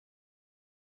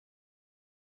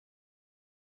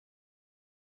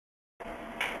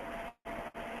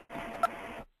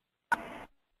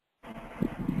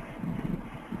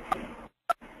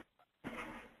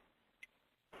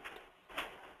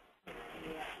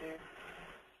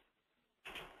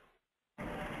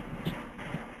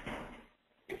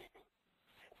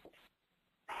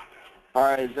All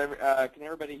right, can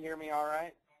everybody hear me all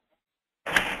right?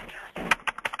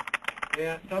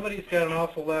 Yeah, somebody's got an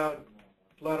awful lot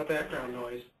of background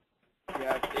noise.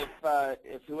 Yeah,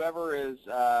 if whoever is,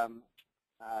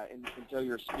 until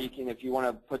you're speaking, if you want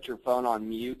to put your phone on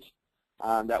mute,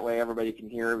 that way everybody can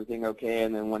hear everything okay,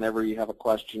 and then whenever you have a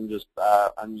question, just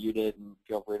unmute it and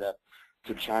feel free to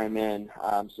chime in,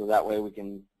 so that way we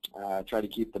can try to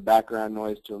keep the background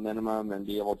noise to a minimum and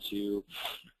be able to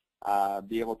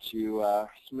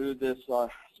smooth this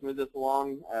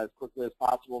along as quickly as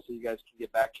possible so you guys can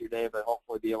get back to your day, but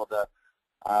hopefully be able to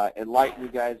enlighten you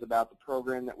guys about the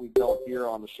program that we built here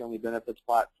on the Show Me Benefits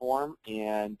platform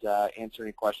and answer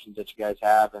any questions that you guys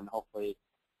have, and hopefully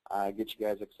get you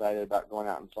guys excited about going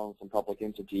out and selling some public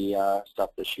entity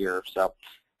stuff this year. So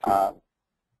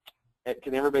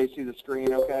can everybody see the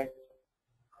screen okay?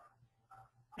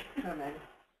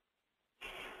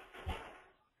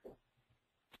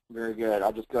 Very good.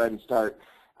 I'll just go ahead and start.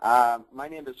 My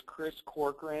name is Chris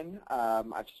Corcoran.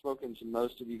 I've spoken to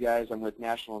most of you guys. I'm with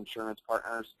National Insurance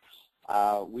Partners.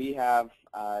 We have,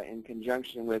 in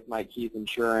conjunction with Mike Keith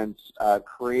Insurance,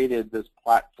 created this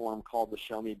platform called the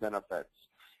Show Me Benefits.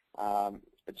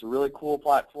 It's a really cool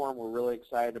platform. We're really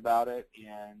excited about it,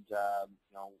 and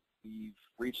we've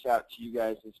reached out to you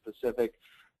guys in specific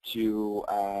to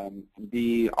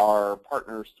be our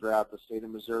partners throughout the state of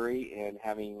Missouri and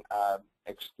having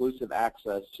exclusive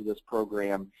access to this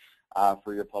program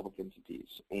for your public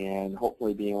entities, and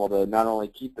hopefully being able to not only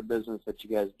keep the business that you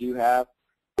guys do have,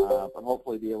 but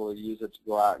hopefully be able to use it to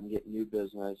go out and get new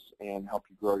business and help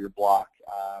you grow your block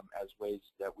as ways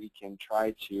that we can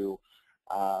try to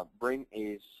bring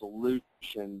a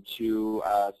solution to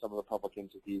some of the public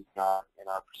entities in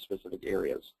our specific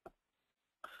areas.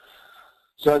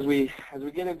 So as we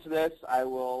get into this, I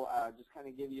will just kind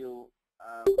of give you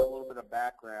a little bit of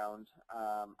background.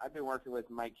 I've been working with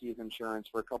Mike Keith Insurance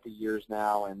for a couple of years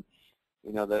now, and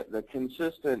the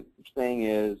consistent thing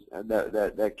is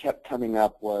that kept coming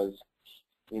up was,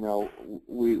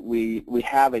 we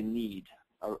have a need,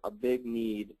 a big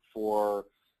need for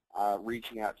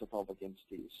reaching out to public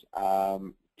entities.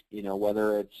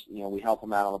 Whether it's we help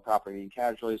them out on the property and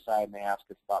casualty side and they ask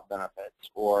us about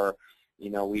benefits, or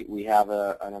we have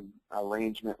an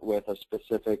arrangement with a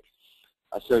specific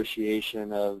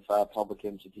association of public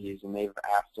entities, and they've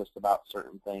asked us about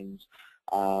certain things.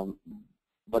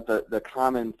 But the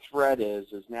common thread is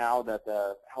now that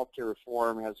the healthcare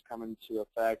reform has come into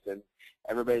effect and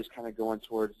everybody's kind of going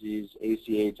towards these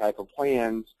ACA type of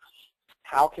plans,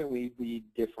 how can we be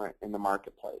different in the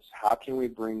marketplace? How can we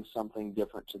bring something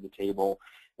different to the table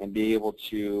and be able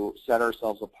to set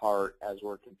ourselves apart as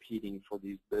we're competing for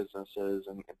these businesses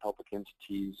and public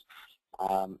entities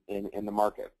in the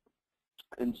market?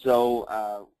 And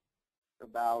so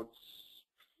about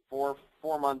four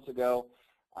months ago,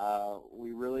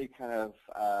 we really kind of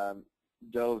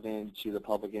dove into the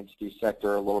public entity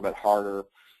sector a little bit harder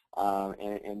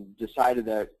and decided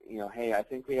that, hey, I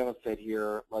think we have a fit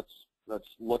here. Let's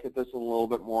look at this a little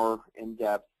bit more in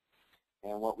depth.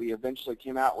 And what we eventually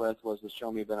came out with was the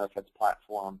Show Me Benefits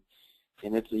platform.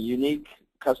 And it's a unique,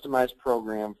 customized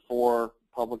program for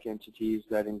public entities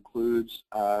that includes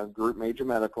group major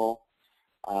medical,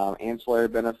 ancillary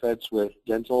benefits with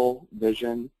dental,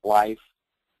 vision, life.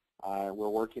 We're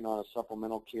working on a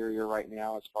supplemental carrier right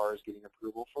now as far as getting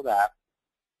approval for that,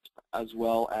 as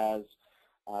well as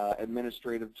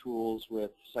administrative tools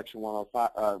with Section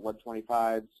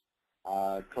 125s,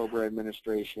 COBRA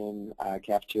administration,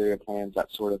 cafeteria plans,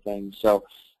 that sort of thing. So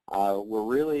we're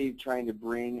really trying to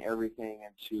bring everything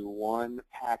into one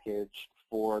package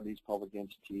for these public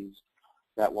entities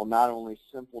that will not only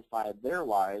simplify their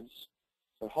lives,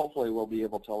 but hopefully we'll be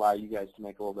able to allow you guys to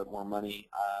make a little bit more money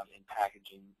in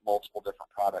packaging multiple different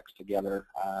products together.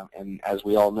 And as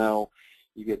we all know,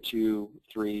 you get 2,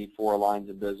 3, 4 lines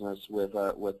of business with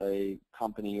a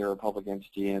company or a public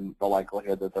entity, and the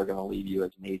likelihood that they're going to leave you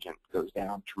as an agent goes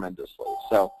down tremendously.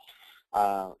 So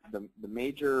the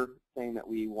major thing that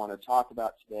we want to talk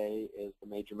about today is the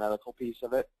major medical piece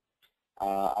of it.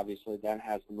 Obviously, that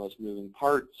has the most moving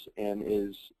parts and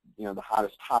is the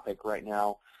hottest topic right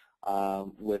now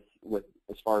with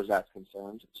as far as that's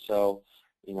concerned. So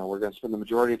we're going to spend the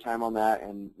majority of time on that,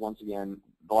 and once again,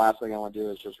 the last thing I want to do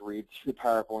is just read through the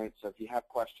PowerPoint. So if you have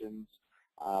questions,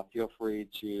 feel free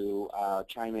to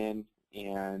chime in.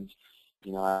 And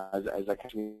as I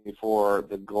mentioned before,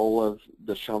 the goal of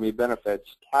the Show Me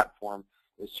Benefits platform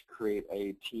is to create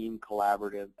a team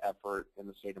collaborative effort in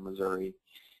the state of Missouri,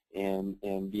 and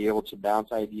be able to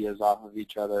bounce ideas off of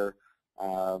each other,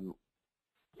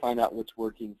 find out what's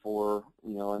working for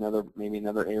maybe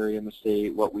another area in the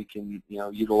state, what we can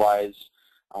utilize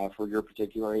for your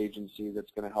particular agency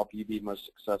that's going to help you be most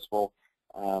successful.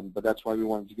 But that's why we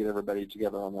wanted to get everybody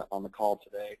together on the call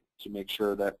today, to make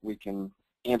sure that we can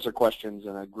answer questions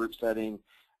in a group setting,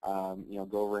 go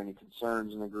over any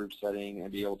concerns in a group setting,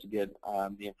 and be able to get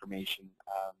the information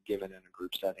given in a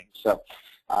group setting. So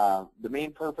the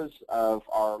main purpose of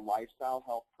our lifestyle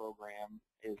health program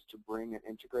is to bring an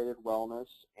integrated wellness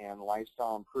and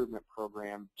lifestyle improvement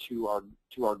program to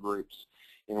our groups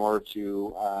in order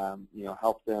to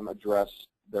help them address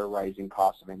their rising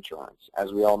costs of insurance.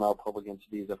 As we all know, public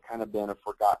entities have kind of been a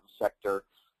forgotten sector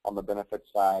on the benefit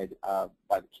side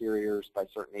by the carriers, by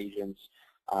certain agents.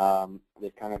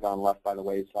 They've kind of gone left by the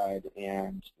wayside,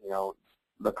 and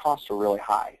the costs are really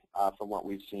high from what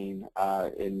we've seen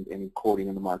in quoting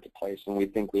in the marketplace, and we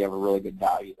think we have a really good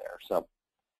value there. So,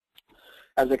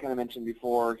 as I kind of mentioned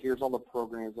before, here's all the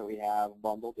programs that we have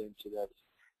bundled into this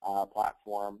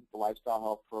platform. The Lifestyle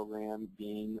Health Program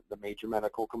being the major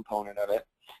medical component of it,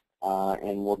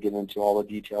 and we'll get into all the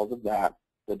details of that.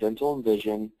 The Dental and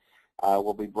Vision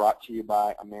will be brought to you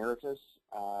by Emeritus.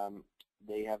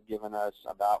 They have given us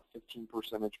about 15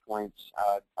 percentage points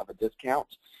of a discount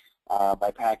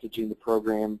by packaging the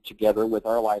program together with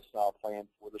our lifestyle plan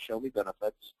for the Show Me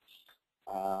benefits.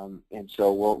 And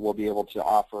so we'll be able to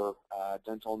offer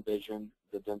dental and vision.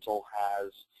 The dental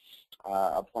has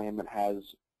a plan that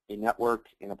has a network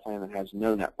and a plan that has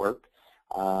no network.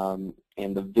 And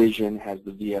the vision has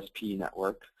the VSP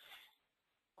network.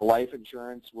 Life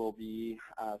insurance will be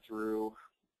through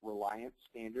Reliance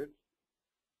Standard.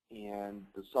 And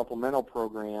the supplemental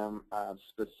program,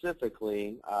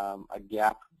 specifically a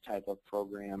gap type of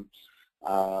program,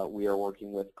 we are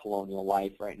working with Colonial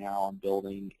Life right now on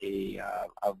building a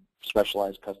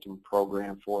specialized custom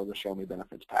program for the Show Me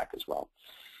Benefits pack as well.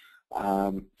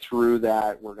 Through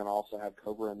that, we're going to also have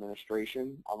COBRA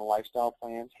administration on the lifestyle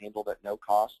plans, handled at no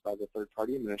cost by the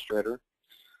third-party administrator.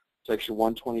 Section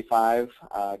 125,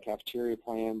 cafeteria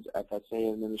plans,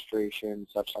 FSA administration,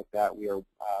 such like that. We are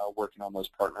working on those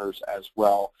partners as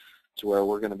well, to where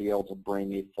we're going to be able to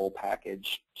bring a full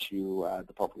package to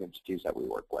the public entities that we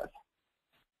work with.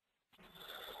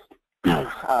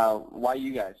 Why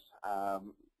you guys?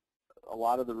 A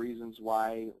lot of the reasons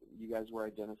why you guys were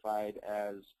identified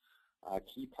as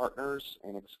key partners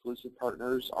and exclusive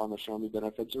partners on the Show Me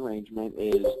Benefits arrangement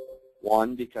is,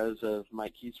 one, because of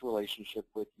Mike Keith's relationship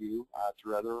with you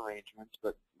through other arrangements,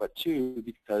 but two,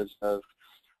 because of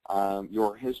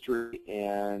your history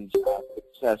and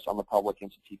success on the public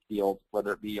entity field,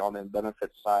 whether it be on the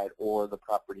benefits side or the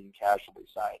property and casualty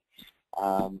side.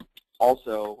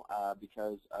 Also,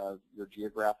 because of your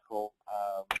geographical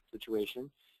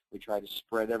situation, we try to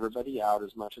spread everybody out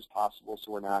as much as possible,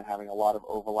 so we're not having a lot of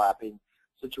overlapping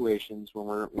situations when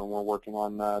we're working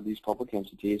on these public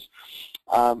entities.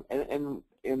 And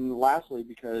lastly,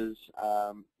 because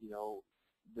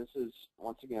this is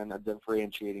once again a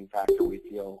differentiating factor we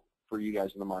feel for you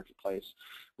guys in the marketplace.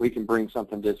 We can bring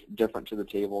something different to the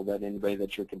table that anybody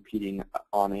that you're competing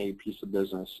on a piece of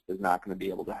business is not going to be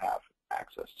able to have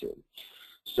access to.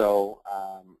 So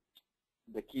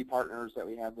the key partners that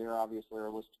we have there obviously are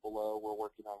listed below. We're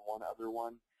working on one other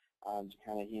one to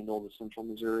kind of handle the central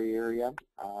Missouri area,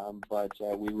 but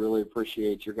we really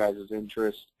appreciate your guys'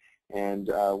 interest, and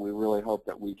we really hope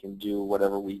that we can do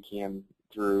whatever we can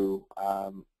through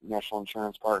National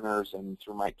Insurance Partners and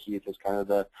through Mike Keith as kind of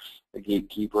the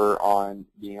gatekeeper on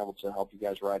being able to help you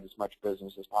guys ride as much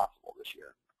business as possible this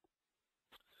year.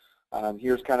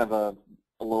 Here's kind of a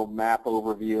little map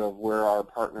overview of where our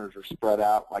partners are spread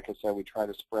out. Like I said, we try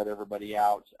to spread everybody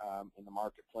out in the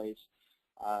marketplace.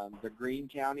 The green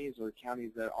counties are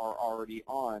counties that are already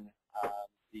on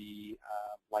the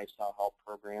Lifestyle Health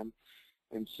Program,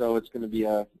 and so it's going to be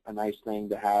a nice thing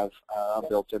to have a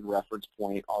built-in reference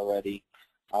point already.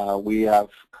 We have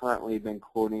currently been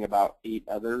quoting about 8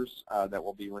 others that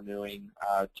will be renewing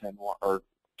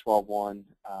 12/1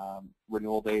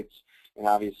 renewal dates. And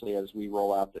obviously, as we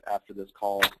roll out after this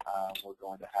call, we're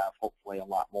going to have hopefully a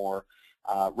lot more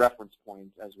reference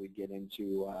points as we get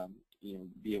into,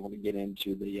 be able to get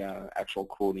into the actual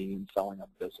quoting and selling of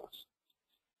business.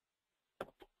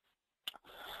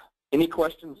 Any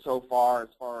questions so far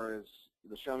as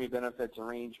the Show Me Benefits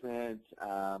arrangement,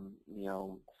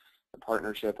 the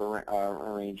partnership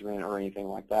arrangement, or anything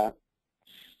like that?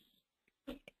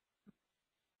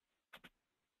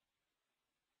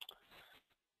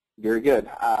 Very good.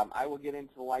 I will get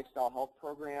into the Lifestyle Health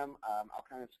Program. I'll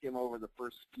kind of skim over the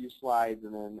first few slides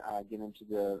and then get into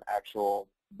the actual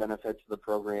benefits of the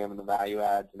program and the value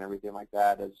adds and everything like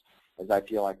that, as I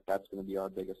feel like that's going to be our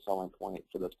biggest selling point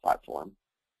for this platform.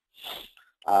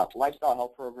 Lifestyle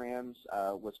health programs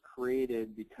was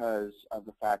created because of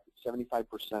the fact that 75%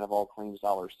 of all claims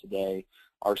dollars today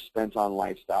are spent on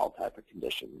lifestyle type of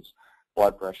conditions: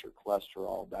 blood pressure,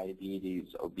 cholesterol,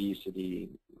 diabetes, obesity,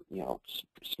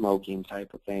 smoking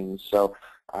type of things. So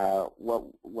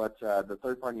what the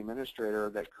third-party administrator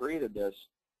that created this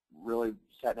really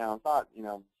sat down and thought,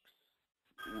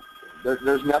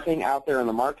 there's nothing out there in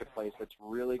the marketplace that's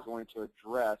really going to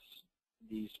address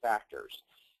these factors.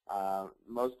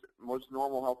 Most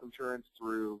normal health insurance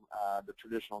through the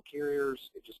traditional carriers,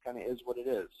 it just kind of is what it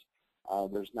is.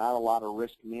 There's not a lot of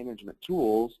risk management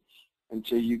tools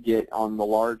until you get on the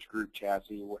large group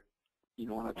chassis,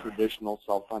 on a traditional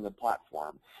self-funded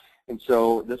platform. And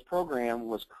so this program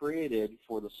was created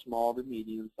for the small to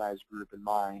medium-sized group in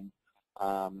mind,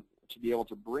 to be able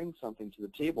to bring something to the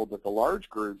table that the large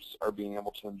groups are being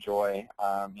able to enjoy,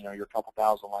 your couple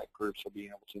thousand life groups are being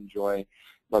able to enjoy,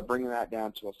 but bringing that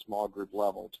down to a small group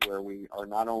level to where we are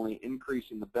not only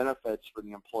increasing the benefits for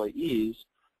the employees,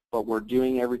 but we're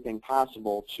doing everything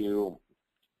possible to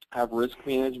have risk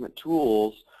management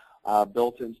tools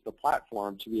built into the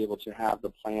platform to be able to have the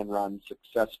plan run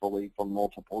successfully for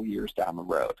multiple years down the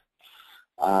road.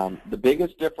 The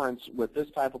biggest difference with this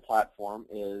type of platform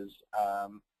is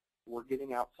we're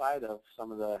getting outside of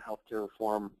some of the healthcare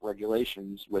reform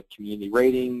regulations with community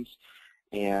ratings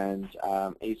and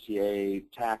ACA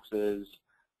taxes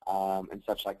and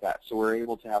such like that. So we're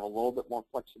able to have a little bit more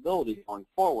flexibility going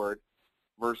forward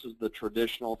versus the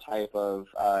traditional type of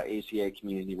ACA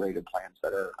community rated plans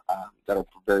that are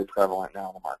very prevalent now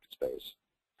in the market space.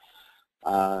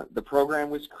 The program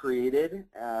was created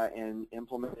and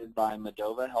implemented by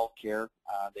Medova Healthcare.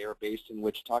 They are based in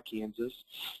Wichita, Kansas.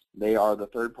 They are the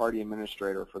third-party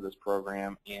administrator for this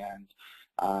program and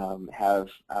have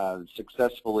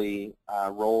successfully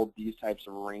rolled these types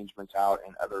of arrangements out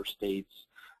in other states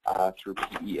through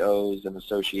PEOs and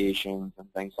associations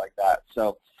and things like that.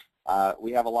 So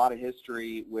we have a lot of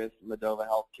history with Medova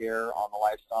Healthcare on the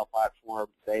lifestyle platform.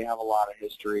 They have a lot of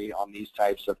history on these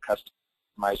types of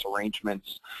customized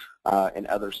arrangements in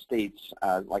other states,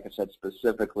 like I said,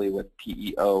 specifically with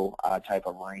PEO type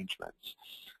of arrangements.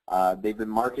 They've been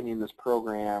marketing this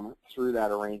program through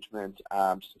that arrangement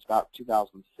since about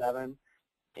 2007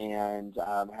 and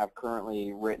have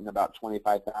currently written about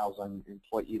 25,000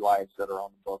 employee lives that are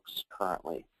on the books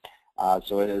currently.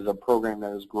 So it is a program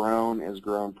that has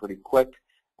grown pretty quick,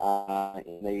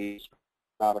 and they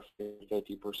about a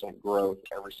 50% growth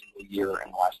every single year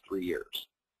in the last 3 years.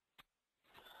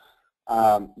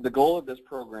 The goal of this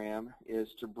program is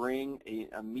to bring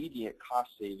immediate cost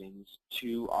savings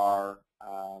to our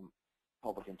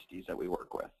public entities that we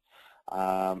work with.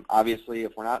 Obviously,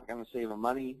 if we're not going to save them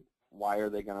money, why are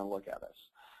they going to look at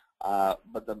us?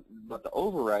 But the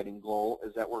overriding goal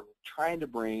is that we're trying to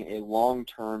bring a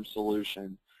long-term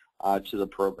solution to the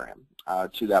program,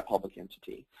 to that public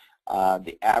entity.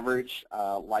 The average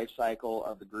life cycle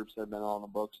of the groups that have been on the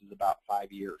books is about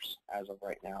 5 years as of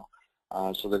right now.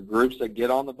 So the groups that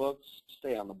get on the books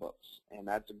stay on the books, and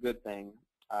that's a good thing,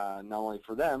 not only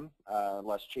for them,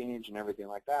 less change and everything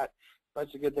like that, but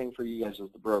it's a good thing for you guys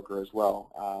as the broker as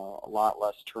well. A lot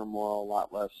less turmoil, a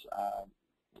lot less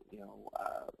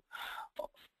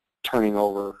turning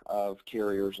over of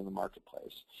carriers in the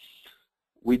marketplace.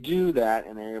 We do that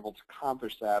and are able to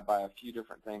accomplish that by a few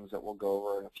different things that we'll go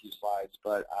over in a few slides,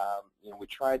 but we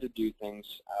try to do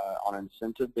things on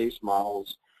incentive-based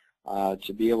models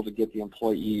to be able to get the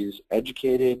employees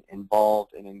educated,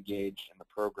 involved, and engaged in the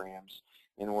programs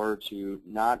in order to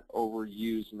not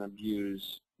overuse and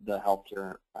abuse the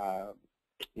healthcare,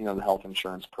 the health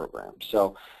insurance program.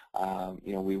 So,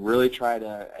 we really try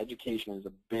to, education is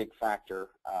a big factor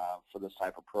for this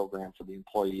type of program for the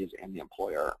employees and the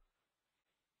employer.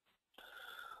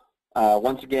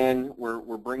 Once again,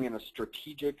 we're bringing a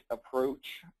strategic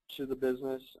approach to the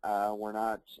business. We're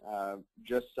not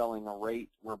just selling a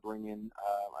rate. We're bringing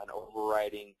an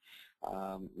overriding,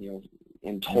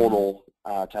 in total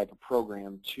type of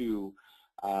program to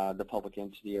the public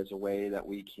entity as a way that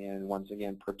we can once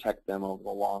again protect them over the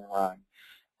long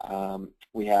run.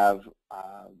 We have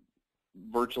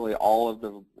virtually all of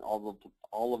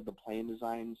the plan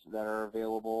designs that are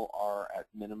available are at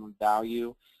minimum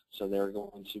value, so they're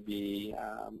going to be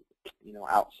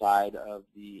outside of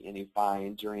any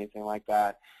fines or anything like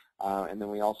that. And then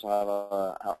we also have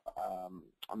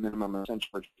a minimum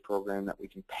essential program that we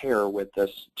can pair with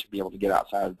this to be able to get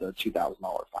outside of the $2,000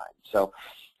 fine. So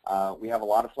we have a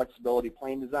lot of flexibility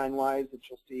plan design-wise that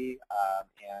you'll see,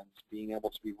 and being able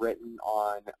to be written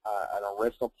on an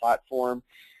ERISA platform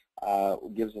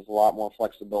gives us a lot more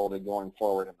flexibility going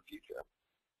forward in the future.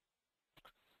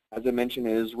 As I mentioned,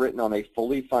 it is written on a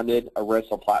fully funded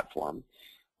ERISA platform.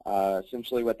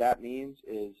 Essentially what that means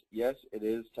is, yes, it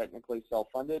is technically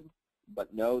self-funded,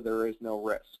 but no, there is no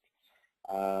risk.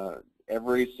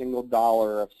 Every single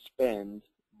dollar of spend,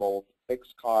 both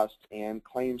fixed cost and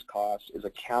claims cost, is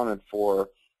accounted for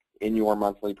in your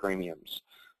monthly premiums.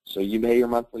 So you pay your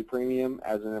monthly premium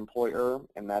as an employer,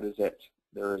 and that is it.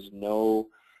 There is no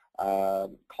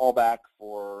callback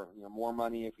for more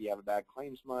money if you have a bad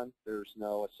claims month. There's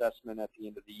no assessment at the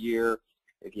end of the year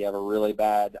if you have a really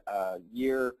bad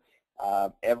year.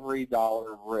 Every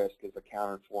dollar of risk is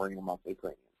accounted for in your monthly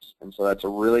premiums. And so that's a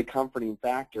really comforting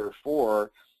factor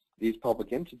for these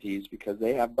public entities because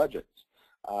they have budgets.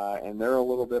 And they're a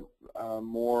little bit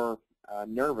more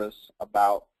nervous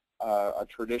about a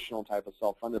traditional type of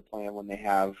self-funded plan when they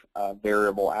have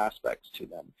variable aspects to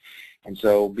them. And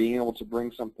so being able to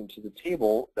bring something to the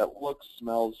table that looks,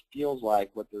 smells, feels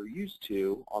like what they're used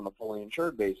to on the fully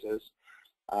insured basis,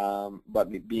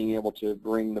 but being able to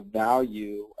bring the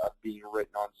value of being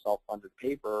written on self-funded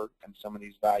paper and some of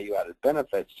these value-added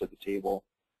benefits to the table,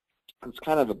 it's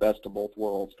kind of a best of both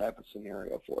worlds type of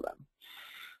scenario for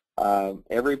them.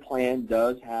 Every plan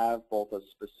does have both a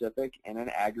specific and an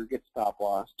aggregate stop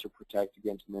loss to protect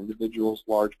against an individual's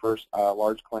large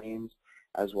claims,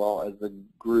 as well as the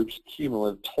group's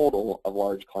cumulative total of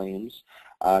large claims.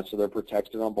 So they're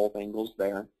protected on both angles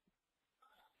there.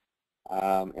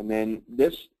 And then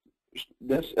this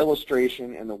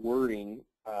illustration and the wording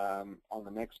on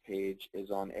the next page is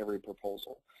on every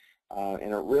proposal.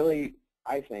 And it really,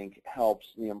 I think, helps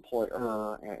the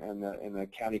employer and the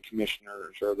county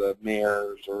commissioners or the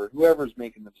mayors or whoever's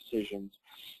making the decisions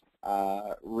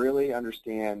really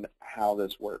understand how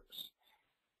this works.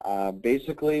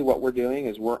 Basically, what we're doing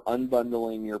is we're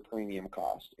unbundling your premium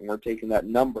cost, and we're taking that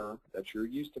number that you're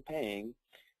used to paying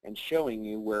and showing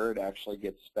you where it actually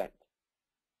gets spent.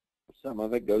 Some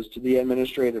of it goes to the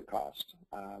administrative cost.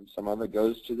 Some of it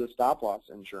goes to the stop-loss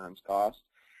insurance cost,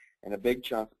 and a big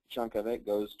chunk of it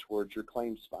goes towards your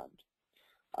claims fund.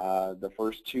 The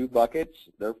first two buckets,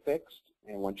 they're fixed,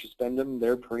 and once you spend them,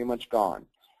 they're pretty much gone.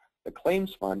 The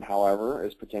claims fund, however,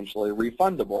 is potentially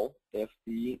refundable if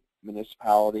the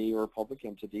municipality or public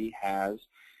entity has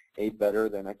a better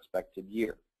than expected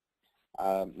year.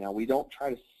 Now, we don't try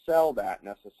to sell that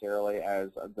necessarily as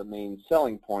the main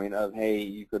selling point of, hey,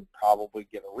 you could probably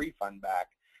get a refund back,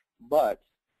 but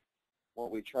what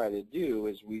we try to do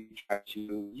is we try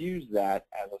to use that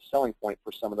as a selling point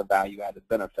for some of the value-added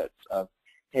benefits of,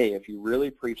 hey, if you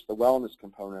really preach the wellness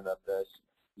component of this,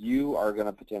 you are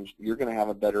going to you're going to have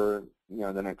a better,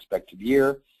 than expected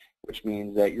year, which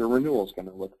means that your renewal is going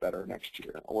to look better next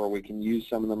year, or we can use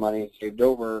some of the money saved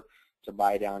over to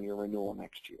buy down your renewal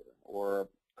next year, or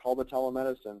call the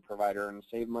telemedicine provider and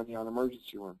save money on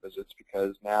emergency room visits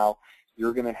because now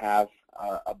you're going to have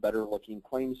a better looking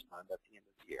claims fund at the end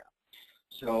of the year.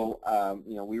 So,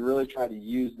 we really try to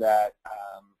use that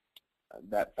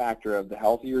that factor of the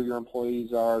healthier your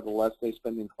employees are, the less they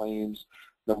spend in claims,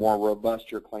 the more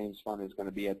robust your claims fund is going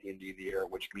to be at the end of the year,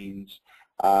 which means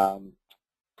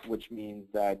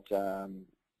that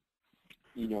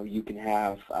you can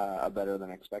have a better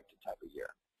than expected type of year.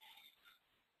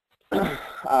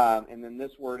 And then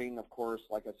this wording, of course,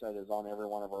 like I said, is on every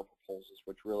one of our proposals,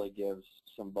 which really gives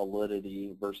some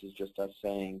validity versus just us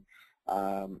saying,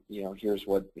 here's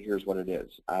what it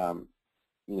is.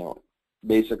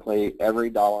 Basically,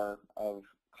 every dollar of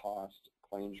cost,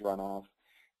 claims runoff,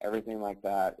 everything like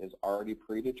that is already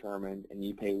predetermined, and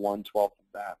you pay 1/12 of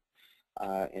that.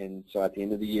 And so at the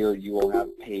end of the year, you will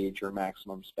have paid your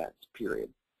maximum spent,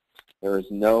 period. There is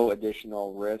no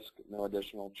additional risk, no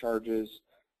additional charges,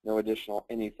 no additional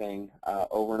anything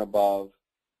over and above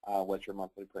what your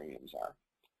monthly premiums are.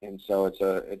 And so it's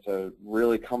a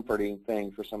really comforting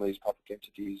thing for some of these public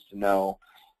entities to know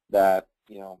that,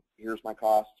 here's my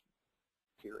cost,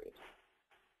 period.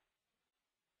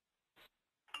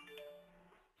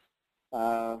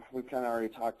 We've kind of already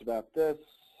talked about this.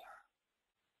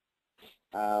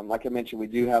 Like I mentioned, we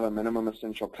do have a minimum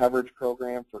essential coverage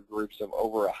program for groups of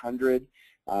over 100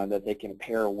 that they can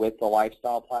pair with the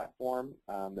lifestyle platform,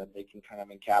 that they can kind of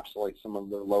encapsulate some of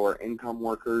the lower income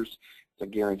workers. It's a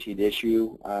guaranteed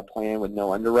issue plan with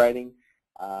no underwriting.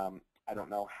 I don't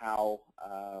know how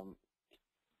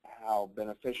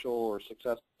beneficial or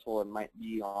successful it might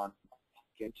be on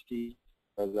entities,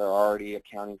 because they're already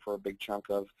accounting for a big chunk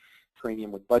of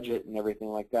premium with budget and everything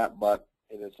like that, but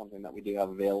it is something that we do have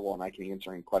available, and I can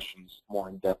answer any questions more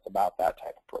in depth about that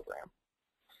type of program.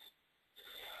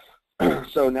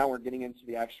 So now we're getting into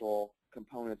the actual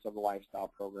components of the lifestyle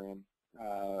program.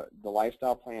 The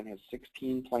lifestyle plan has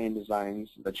 16 plan designs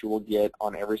that you will get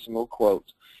on every single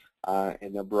quote.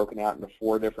 and they're broken out into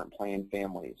 4 different plan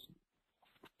families.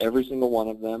 Every single one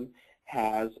of them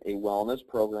has a wellness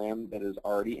program that is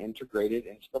already integrated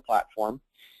into the platform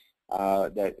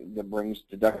that brings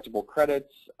deductible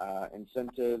credits,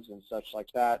 incentives, and such like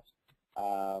that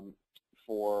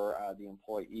for the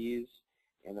employees.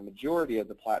 And the majority of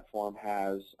the platform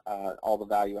has all the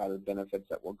value-added benefits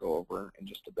that we'll go over in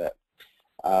just a bit.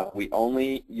 We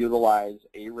only utilize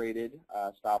A-rated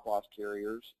stop-loss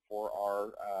carriers for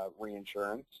our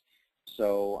reinsurance.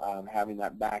 So having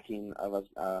that backing of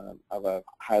a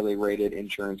highly rated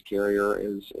insurance carrier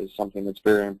is something that's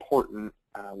very important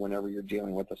whenever you're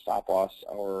dealing with a stop-loss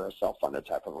or a self-funded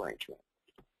type of arrangement.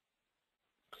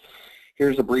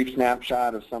 Here's a brief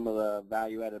snapshot of some of the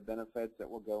value-added benefits that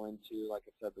we'll go into, like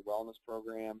I said, the wellness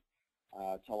program,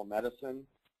 telemedicine,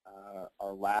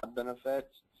 our lab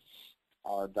benefits,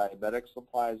 our diabetic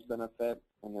supplies benefit,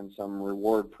 and then some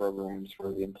reward programs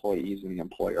for the employees and the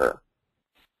employer.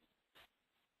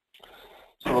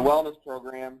 So the wellness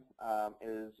program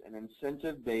is an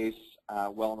incentive-based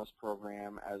wellness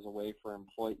program as a way for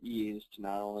employees to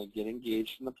not only get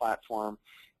engaged in the platform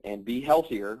and be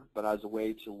healthier, but as a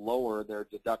way to lower their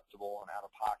deductible and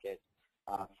out-of-pocket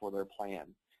for their plan.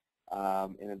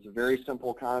 And it's a very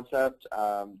simple concept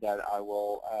that I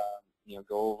will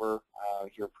go over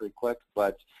here pretty quick,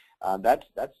 but that's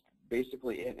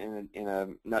basically it in a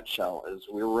nutshell. Is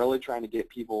we're really trying to get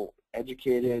people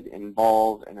educated,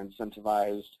 involved, and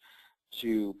incentivized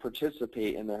to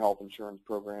participate in their health insurance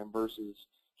program versus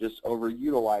just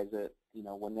overutilize it,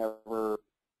 whenever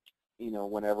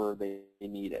they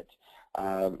need it.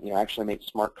 Actually make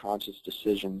smart, conscious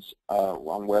decisions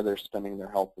on where they're spending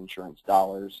their health insurance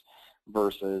dollars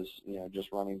versus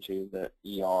just running to the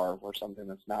ER or something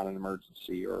that's not an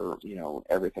emergency or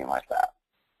everything like that.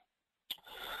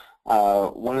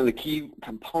 One of the key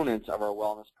components of our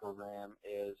wellness program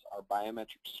is our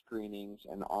biometric screenings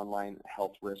and online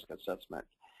health risk assessment.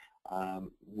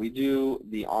 We do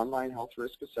the online health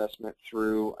risk assessment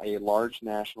through a large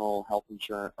national health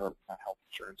insurance, or not health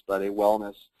insurance, but a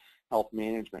wellness health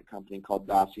management company called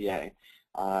Dossier.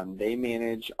 They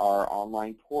manage our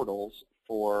online portals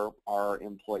for our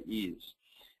employees.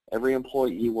 Every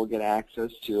employee will get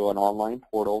access to an online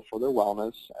portal for their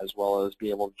wellness, as well as be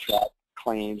able to track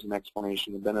claims and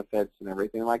explanation of benefits and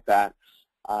everything like that.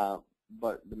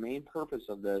 But the main purpose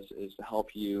of this is to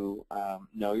help you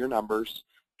know your numbers,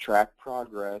 track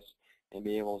progress, and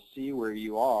be able to see where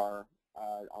you are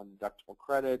on deductible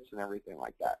credits and everything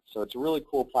like that. So it's a really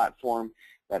cool platform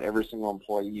that every single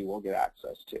employee will get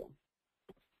access to.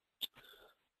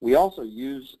 We also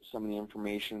use some of the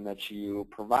information that you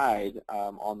provide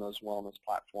on those wellness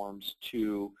platforms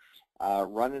to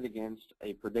run it against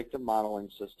a predictive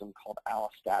modeling system called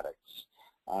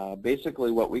allostatics. Basically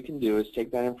what we can do is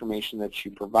take that information that you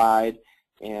provide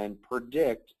and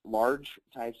predict large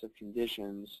types of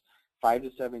conditions 5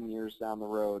 to 7 years down the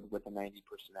road with a 90%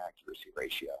 accuracy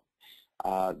ratio.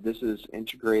 This is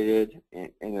integrated,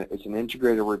 and it's an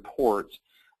integrated report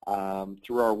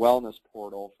through our wellness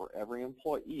portal for every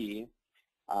employee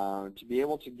to be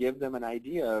able to give them an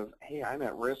idea of, hey, I'm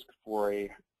at risk for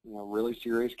a really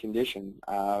serious condition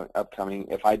upcoming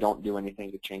if I don't do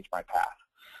anything to change my path.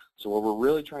 So what we're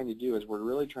really trying to do is we're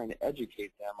really trying to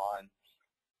educate them on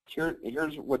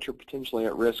here's what you're potentially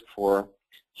at risk for.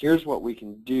 Here's what we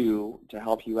can do to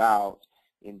help you out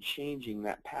in changing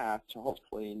that path to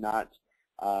hopefully not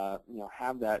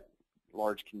have that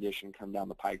large condition come down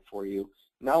the pike for you,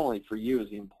 not only for you as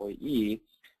the employee,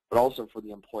 but also for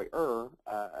the employer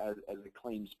as a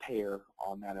claims payer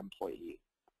on that employee.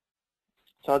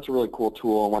 So that's a really cool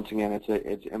tool. Once again,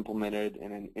 it's implemented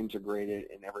and integrated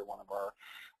in every one of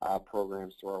our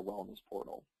programs through our wellness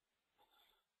portal.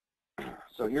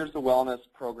 So here's the wellness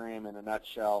program in a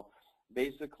nutshell.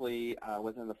 Basically,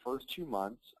 within the first 2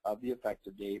 months of the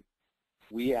effective date,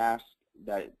 we ask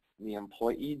that the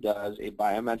employee does a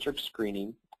biometric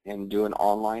screening and do an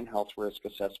online health risk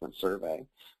assessment survey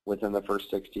within the first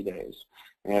 60 days.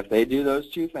 And if they do those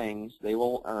 2 things, they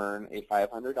will earn a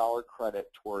 $500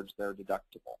 credit towards their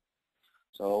deductible.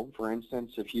 So, for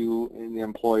instance, if the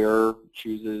employer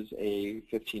chooses a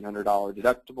 $1,500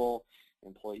 deductible,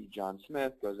 employee John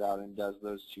Smith goes out and does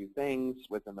those 2 things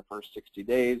within the first 60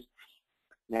 days,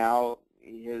 now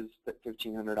his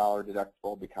 $1,500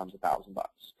 deductible becomes $1,000.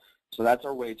 So that's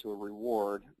our way to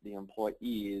reward the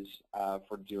employees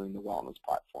for doing the wellness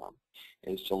platform,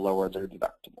 is to lower their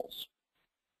deductibles.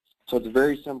 So it's a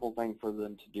very simple thing for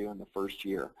them to do in the first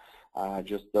year.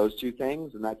 Just those 2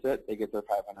 things, and that's it. They get their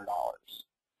 $500.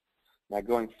 Now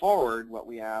going forward, what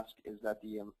we ask is that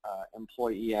the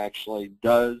employee actually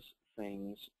does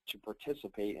things to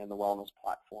participate in the wellness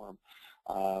platform,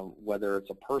 whether it's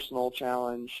a personal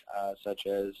challenge, such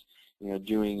as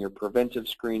doing your preventive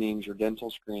screenings, your dental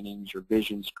screenings, your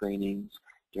vision screenings,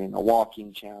 doing a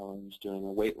walking challenge, doing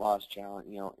a weight loss challenge,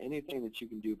 anything that you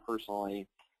can do personally,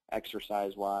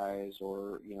 exercise-wise,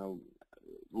 or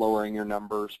lowering your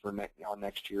numbers for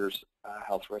next year's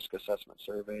health risk assessment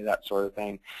survey, that sort of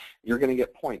thing, you're going to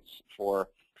get points for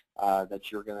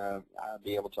that you're going to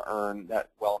be able to earn that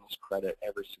wellness credit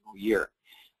every single year.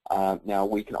 Now,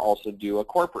 we can also do a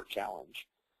corporate challenge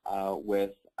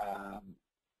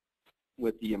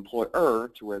with the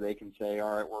employer, to where they can say,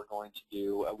 all right, we're going to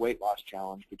do a weight loss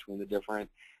challenge between the different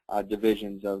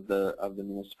divisions of the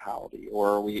municipality,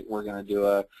 or we're going to do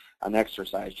an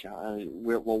exercise challenge.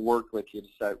 We'll work with you to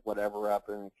set whatever up,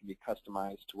 and it can be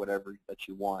customized to whatever that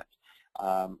you want.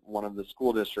 One of the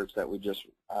school districts that we just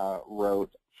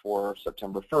wrote for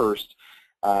September 1st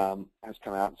has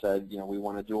come out and said, we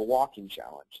want to do a walking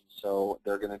challenge. So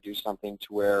they're going to do something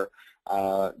to where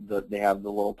they have the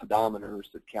little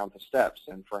pedometers that count the steps,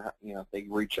 and for if they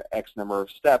reach X number of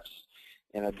steps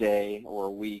in a day or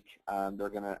a week, they're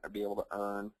going to be able to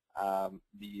earn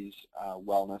these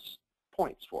wellness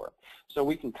points for it. So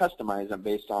we can customize them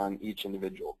based on each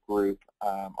individual group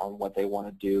on what they want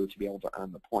to do to be able to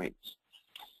earn the points.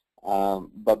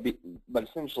 But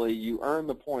essentially, you earn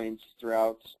the points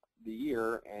throughout the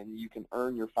year, and you can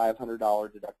earn your $500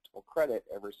 deductible credit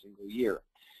every single year.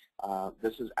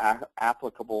 This is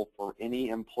applicable for any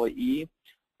employee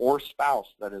or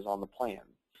spouse that is on the plan.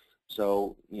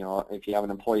 So, if you have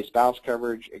an employee spouse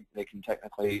coverage, they can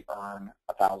technically earn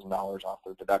 $1,000 off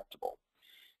their deductible.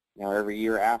 Now, every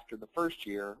year after the first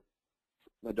year,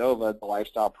 Medova, the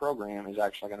lifestyle program, is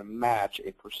actually going to match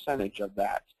a percentage of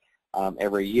that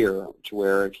every year, to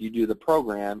where if you do the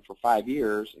program for 5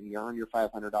 years and you earn your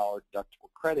 $500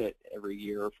 deductible credit every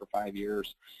year for 5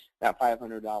 years, that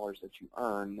 $500 that you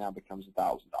earn now becomes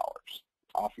 $1,000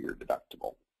 off of your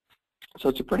deductible. So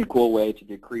it's a pretty cool way to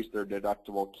decrease their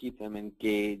deductible, keep them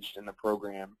engaged in the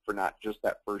program for not just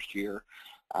that first year,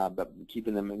 but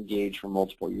keeping them engaged for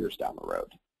multiple years down the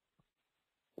road.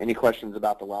 Any questions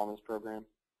about the wellness program?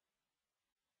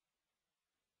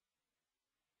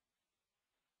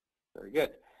 Very good.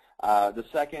 The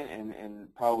second,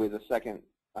 and probably the second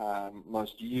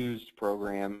most used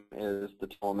program, is the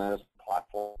telemedicine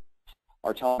platform.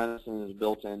 Our telemedicine is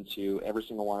built into every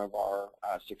single one of our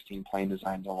 16 plan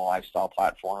designs on the lifestyle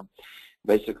platform.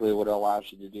 Basically, what it allows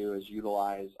you to do is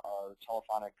utilize our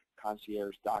telephonic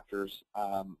concierge doctor's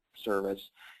service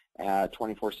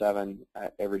 24/7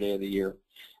 every day of the year.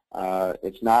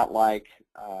 It's not like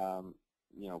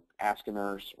ask a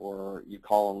nurse, or you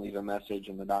call and leave a message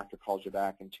and the doctor calls you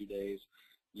back in 2 days.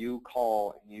 You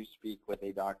call and you speak with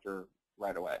a doctor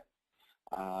right away.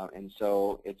 And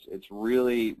so it's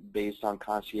really based on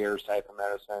concierge type of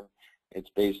medicine. It's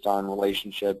based on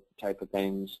relationship type of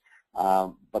things.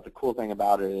 But the cool thing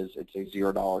about it is it's a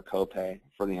 $0 copay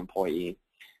for the employee,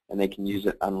 and they can use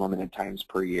it unlimited times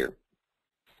per year.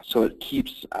 So it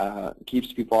keeps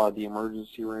people out of the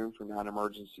emergency room for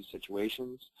non-emergency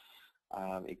situations.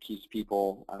 It keeps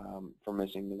people from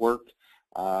missing work,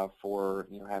 for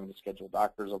having to schedule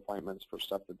doctor's appointments for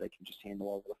stuff that they can just handle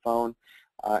over the phone.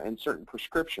 And certain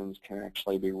prescriptions can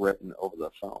actually be written over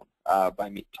the phone by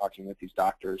me talking with these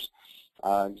doctors.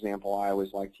 Example I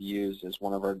always like to use is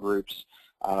one of our groups,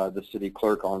 the city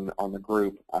clerk on the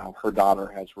group. Her daughter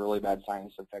has really bad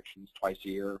sinus infections twice a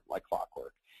year, like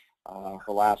clockwork.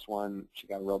 Her last one, she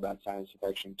got a real bad sinus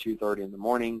infection 2:30 in the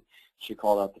morning. She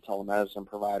called out the telemedicine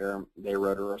provider. They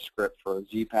wrote her a script for a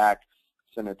Z-Pack,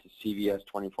 sent it to CVS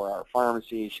 24-hour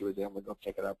pharmacy. She was able to go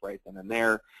pick it up right then and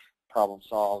there. Problem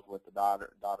solved with the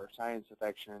daughter's sinus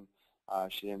infection.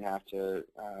 She didn't have to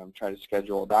try to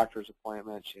schedule a doctor's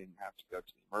appointment. She didn't have to go to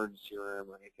the emergency room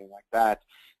or anything like that.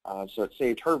 So it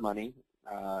saved her money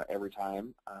every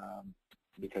time,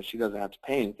 because she doesn't have to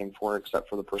pay anything for it except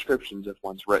for the prescriptions if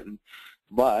one's written.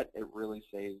 But it really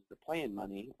saves the plan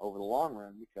money over the long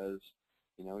run, because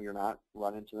you're not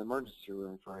running to the emergency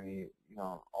room for any,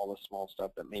 all the small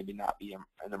stuff that maybe not be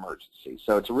an emergency.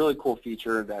 So it's a really cool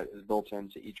feature that is built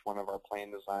into each one of our plan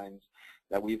designs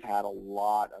that we've had a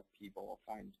lot of people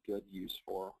find good use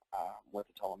for with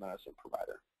the telemedicine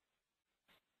provider.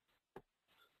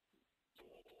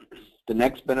 The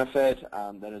next benefit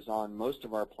that is on most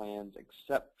of our plans,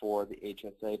 except for the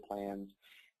HSA plans,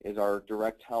 is our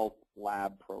Direct Health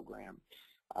Lab program.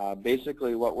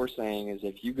 Basically what we're saying is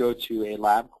if you go to a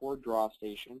LabCorp draw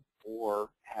station or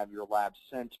have your lab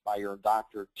sent by your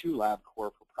doctor to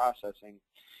LabCorp for processing,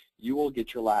 you will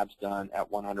get your labs done at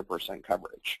 100%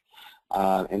 coverage.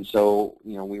 And so,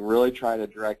 we really try to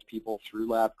direct people through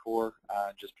LabCorp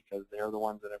just because they're the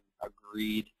ones that have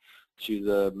agreed to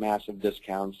the massive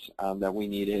discounts that we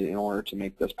needed in order to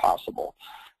make this possible.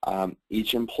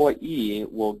 Each employee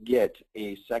will get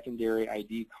a secondary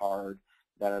ID card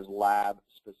that is lab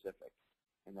specific.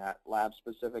 And that lab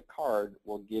specific card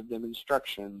will give them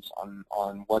instructions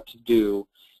on what to do,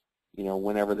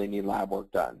 whenever they need lab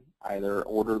work done. Either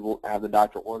have the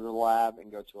doctor order the lab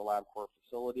and go to a LabCorp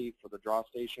facility for the draw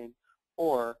station,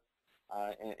 or,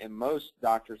 and most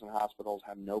doctors and hospitals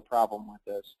have no problem with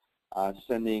this,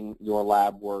 sending your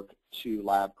lab work to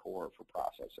LabCorp for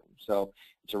processing. So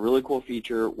it's a really cool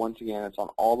feature. Once again, it's on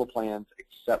all the plans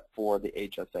except for the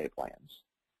HSA plans.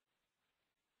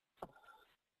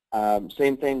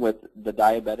 Same thing with the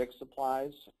diabetic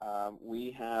supplies.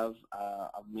 We have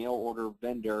a mail order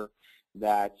vendor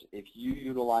that if you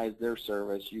utilize their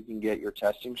service, you can get your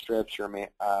testing strips, your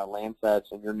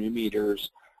Lancets, and your new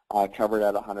meters covered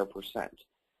at 100%.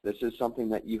 This is something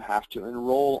that you have to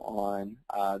enroll on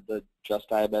the Just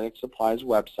Diabetic Supplies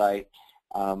website,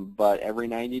 but every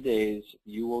 90 days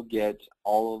you will get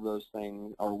all of those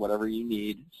things or whatever you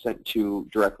need sent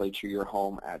directly to your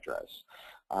home address.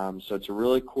 So it's a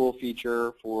really cool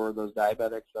feature for those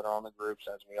diabetics that are on the groups.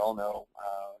 As we all know,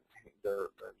 there's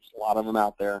a lot of them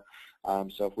out there.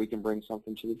 So if we can bring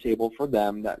something to the table for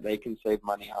them that they can save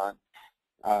money on,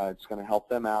 it's going to help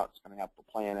them out, it's going to help the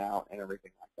plan out, and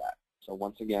everything like that. So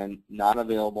once again, not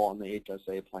available on the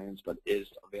HSA plans, but is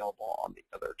available on the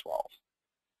other 12.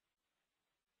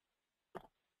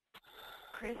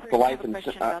 Chris, I have a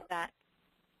question about that.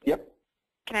 Yep.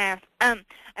 Can I ask?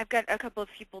 I've got a couple of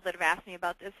people that have asked me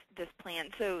about this plan.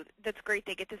 So that's great,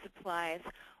 they get the supplies.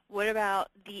 What about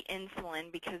the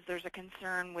insulin? Because there's a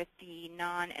concern with the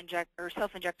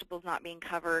self-injectables not being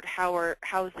covered. How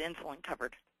is the insulin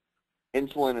covered?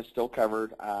 Insulin is still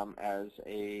covered as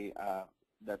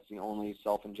that's the only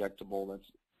self-injectable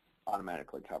that's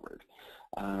automatically covered,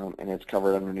 and it's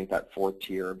covered underneath that 4th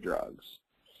tier of drugs.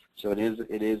 So it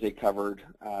is a covered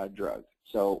drug.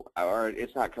 So, or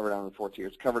it's not covered on the 4th tier.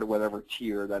 It's covered at whatever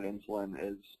tier that insulin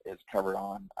is covered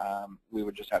on. We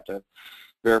would just have to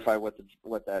verify what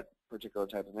that particular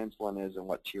type of insulin is and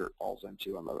what tier it falls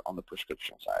into on the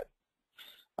prescription side.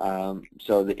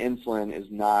 So the insulin is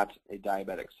not a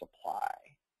diabetic supply.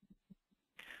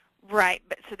 Right,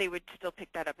 but so they would still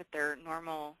pick that up at their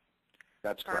normal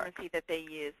That's pharmacy correct. that they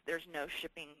use. There's no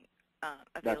shipping That's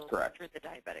available correct. through the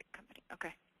diabetic company.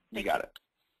 Okay. You got it.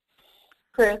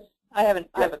 Chris, I have a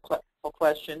couple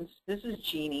questions. This is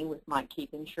Jeannie with My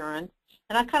Keep Insurance,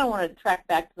 and I kind of want to track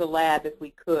back to the lab if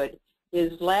we could.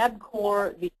 Is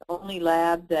LabCorp the only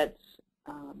lab that's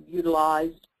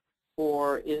utilized,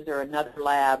 or is there another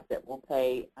lab that will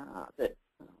pay that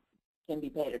can be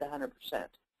paid at 100%?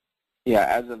 Yeah,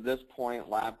 as of this point,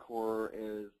 LabCorp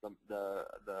is the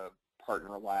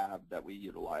partner lab that we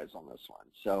utilize on this one.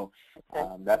 So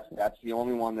that's the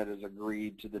only one that has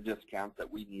agreed to the discounts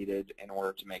that we needed in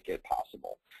order to make it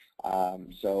possible.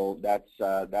 So that's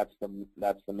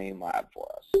the main lab for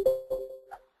us.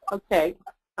 Okay.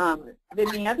 Then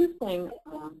the other thing,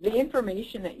 the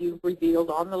information that you've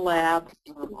revealed on the lab,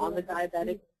 on the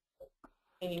diabetic,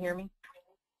 can you hear me?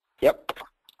 Yep.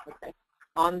 Okay.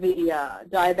 On the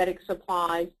diabetic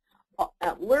supplies,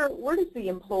 where does the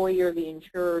employee or the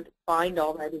insured find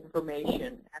all that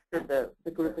information after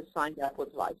the group is signed up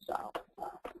with Lifestyle?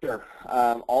 Sure.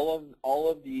 All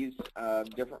of these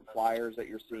different flyers that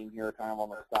you're seeing here kind of on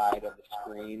the side of the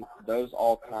screen, those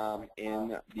all come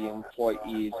in the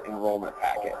employee's enrollment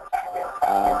packet.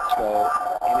 I'm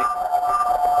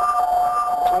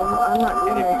not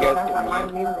and doing if you it. guys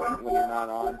can mute when you're not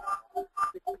on,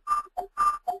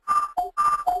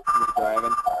 you're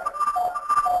driving.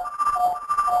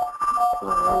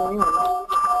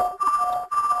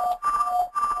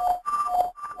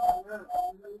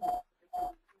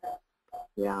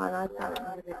 Yeah, and I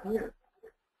thought it was here.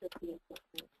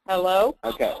 Hello?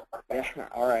 Okay. Yeah.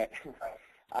 All right.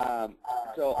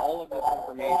 So all of this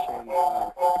information.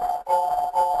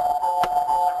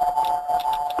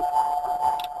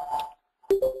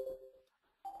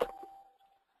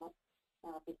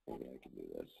 Maybe I can do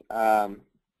this.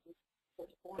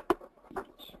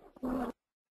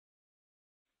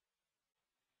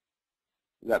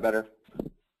 Is that better?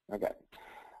 Okay.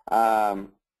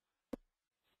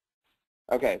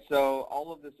 Okay, so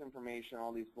all of this information,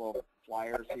 all these little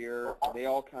flyers here, they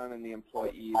all come in the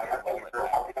employee's enrollment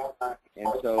packet. And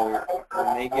so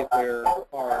when they get their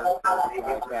card or something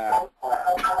like that,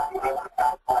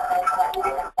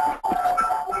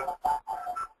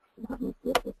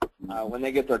 when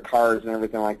they get their cards and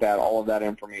everything like that, all of that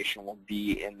information will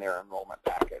be in their enrollment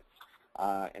packets.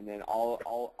 And then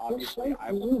obviously,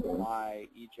 I will supply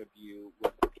each of you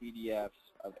with PDFs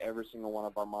of every single one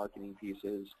of our marketing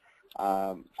pieces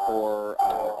for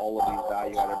all of these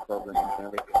value-added programs and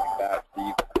everything like that, so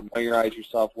you can familiarize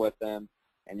yourself with them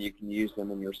and you can use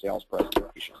them in your sales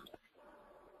presentation.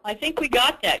 I think we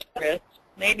got that, Chris.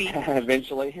 Maybe.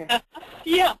 Eventually.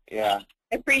 Yeah. Yeah.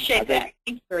 I appreciate that.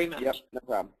 Thank you very much. Yep, no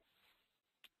problem.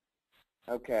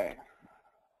 Okay.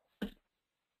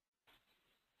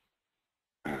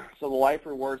 So the Life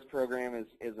Rewards program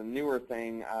is a newer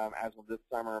thing as of this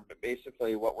summer, but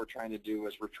basically what we're trying to do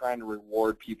is we're trying to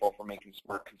reward people for making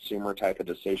smart consumer type of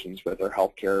decisions with their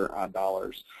healthcare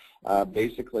dollars.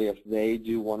 Basically, if they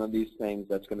do one of these things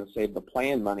that's going to save the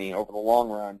plan money over the long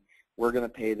run, we're going to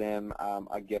pay them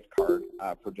a gift card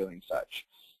for doing such.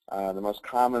 The most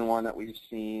common one that we've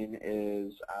seen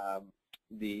is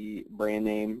the brand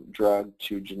name drug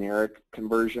to generic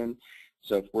conversion.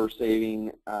 So if we're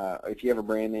saving, if you have a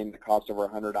brand name that costs over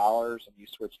 $100 and you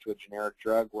switch to a generic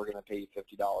drug, we're going to pay you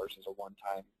 $50 as a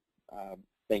one-time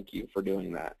thank you for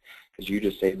doing that, because you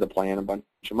just saved the plan a bunch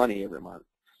of money every month.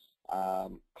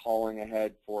 Calling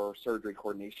ahead for surgery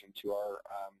coordination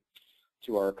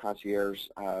to our concierge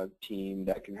team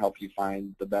that can help you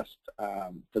find the best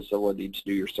facility to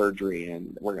do your surgery,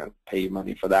 and we're going to pay you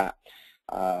money for that.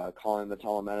 Calling the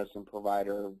telemedicine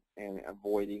provider and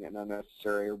avoiding an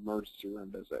unnecessary emergency room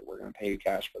visit, we're going to pay you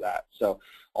cash for that. So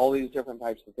all these different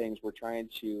types of things, we're trying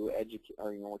to educate,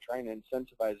 or we're trying to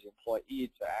incentivize the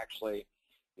employee to actually,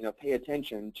 pay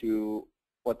attention to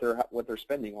what they're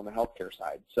spending on the healthcare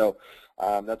side. So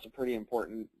that's a pretty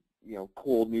important,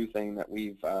 cool new thing that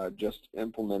we've just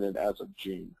implemented as of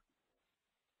June.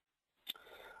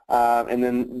 And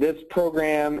then this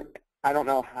program, I don't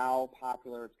know how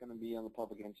popular it's going to be in the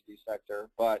public entity sector,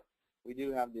 but we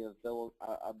do have the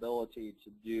ability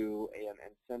to do an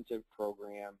incentive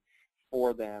program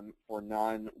for them for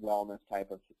non-wellness type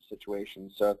of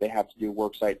situations. So if they have to do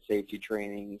worksite safety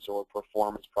trainings or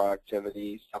performance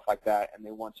productivity, stuff like that, and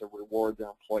they want to reward their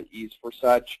employees for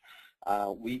such,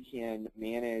 we can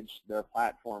manage their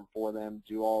platform for them,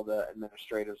 do all the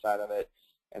administrative side of it,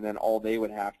 and then all they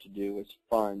would have to do is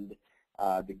fund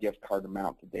the gift card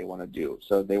amount that they want to do.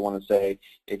 So they want to say,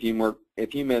 if you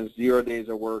miss 0 days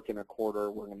of work in a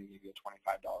quarter, we're going to give you a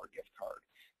 $25 gift card.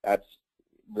 That's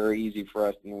very easy for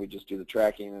us. We just do the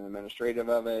tracking and administrative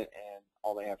of it, and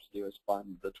all they have to do is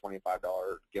fund the $25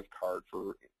 gift card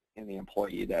for any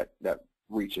employee that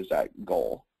reaches that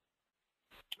goal.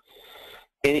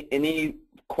 Any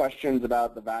questions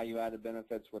about the value-added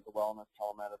benefits with the wellness,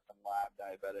 telemedicine, lab,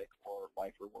 diabetic, or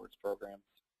Life Rewards programs?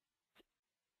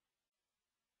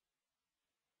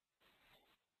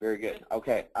 Very good.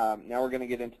 Okay, now we're going to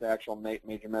get into the actual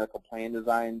major medical plan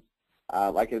designs.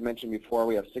 Like I mentioned before,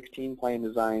 we have 16 plan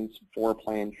designs, 4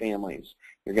 plan families.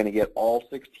 You're going to get all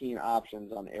 16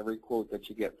 options on every quote that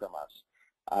you get from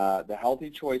us. The Healthy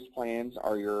Choice plans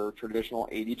are your traditional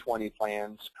 80-20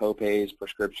 plans, copays,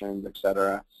 prescriptions,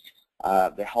 etc.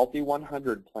 The Healthy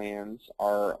 100 plans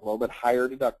are a little bit higher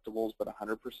deductibles, but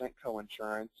 100%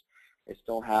 coinsurance. They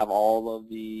still have all of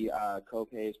the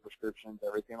copays, prescriptions,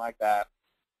 everything like that.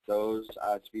 Those,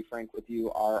 to be frank with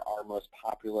you, are our most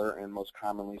popular and most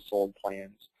commonly sold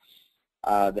plans.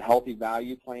 The Healthy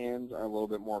Value plans are a little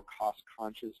bit more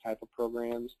cost-conscious type of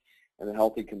programs, and the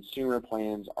Healthy Consumer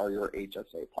plans are your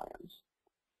HSA plans.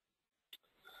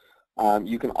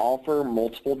 You can offer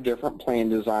multiple different plan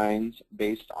designs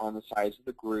based on the size of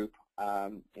the group,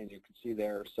 and you can see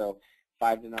there. So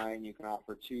 5 to 9, you can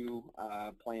offer 2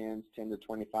 plans. 10 to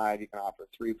 25, you can offer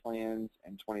 3 plans,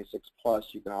 and 26 plus,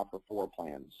 you can offer 4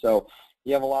 plans. So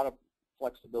you have a lot of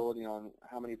flexibility on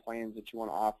how many plans that you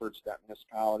want to offer to that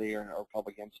municipality or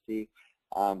public entity.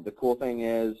 The cool thing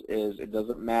is it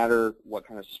doesn't matter what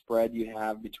kind of spread you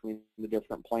have between the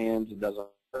different plans. It doesn't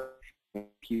matter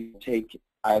if you take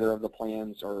either of the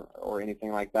plans or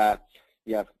anything like that.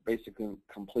 You have basically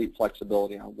complete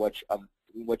flexibility on which of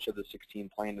the 16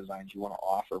 plan designs you want to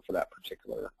offer for that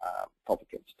particular public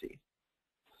entity.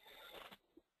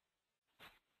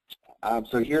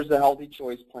 So here's the Healthy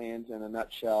Choice plans in a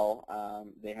nutshell.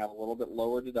 They have a little bit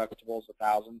lower deductibles,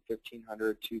 $1,000,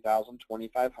 $1,500, $2,000,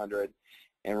 $2,500.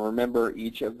 And remember,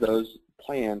 each of those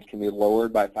plans can be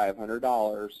lowered by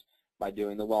 $500 by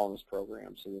doing the wellness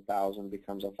program. So the $1,000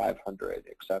 becomes a $500,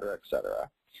 et cetera, et cetera.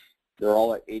 They're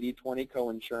all at 80-20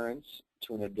 coinsurance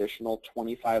to an additional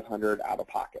 $2,500 out of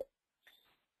pocket.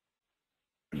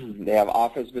 They have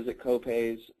office visit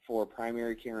copays for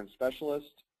primary care and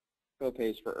specialist,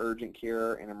 copays for urgent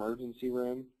care and emergency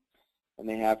room, and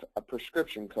they have a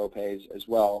prescription copays as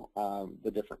well,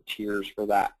 the different tiers for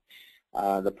that.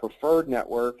 The preferred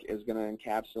network is going to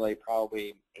encapsulate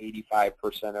probably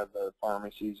 85% of the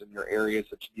pharmacies in your areas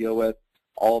that you deal with.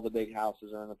 All the big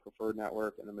houses are in the preferred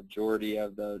network, and the majority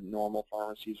of the normal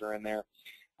pharmacies are in there.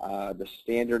 The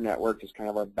standard network is kind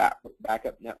of our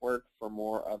backup network for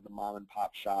more of the mom and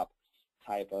pop shop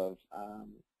type of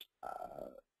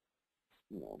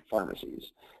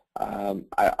pharmacies.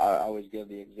 I always give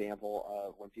the example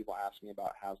of when people ask me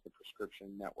about how's the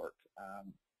prescription network.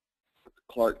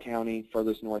 Clark County,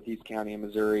 furthest northeast county in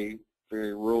Missouri,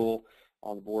 very rural,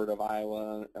 on the border of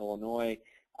Iowa, Illinois.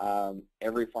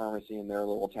 Every pharmacy in their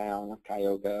little town,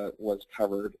 Cuyahoga, was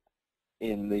covered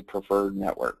in the preferred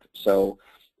network. So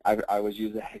I always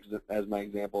use that as my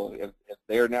example. If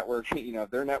their network, if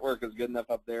their network is good enough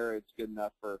up there, it's good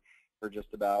enough for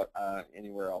just about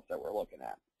anywhere else that we're looking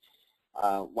at.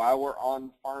 While we're on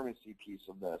the pharmacy piece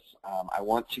of this, I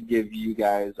want to give you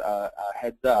guys a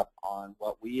heads up on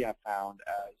what we have found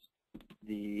as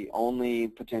the only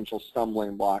potential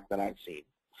stumbling block that I've seen.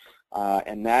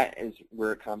 And that is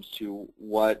where it comes to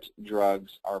what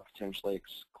drugs are potentially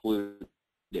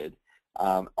excluded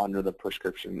under the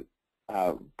prescription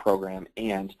program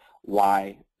and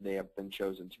why they have been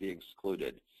chosen to be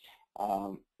excluded.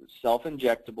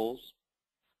 Self-injectables,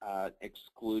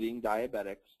 excluding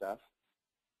diabetic stuff,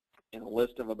 in a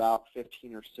list of about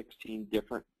 15 or 16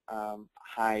 different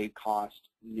high-cost,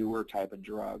 newer type of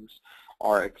drugs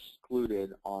are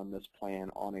excluded on this plan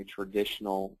on a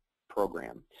traditional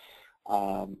program.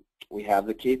 We have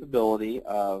the capability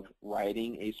of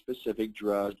writing a specific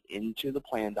drug into the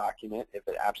plan document if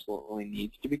it absolutely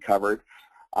needs to be covered.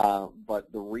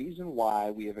 But the reason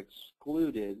why we have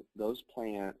excluded those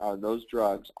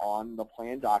drugs on the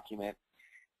plan document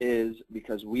is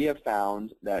because we have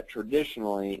found that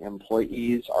traditionally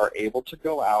employees are able to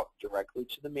go out directly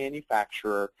to the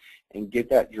manufacturer and get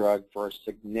that drug for a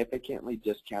significantly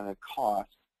discounted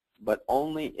cost, but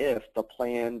only if the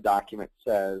plan document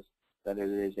says that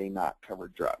it is a not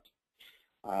covered drug.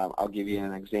 I'll give you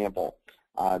an example.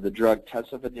 The drug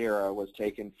Tesofadera was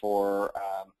taken for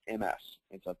MS.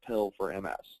 It's a pill for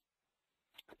MS.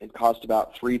 It cost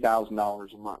about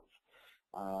 $3,000 a month.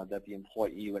 That the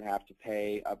employee would have to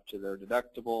pay up to their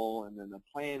deductible, and then the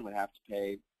plan would have to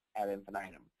pay ad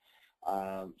infinitum.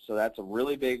 So that's a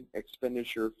really big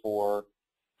expenditure for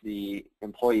the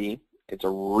employee. It's a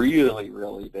really,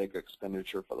 really big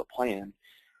expenditure for the plan.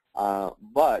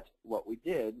 But what we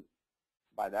did,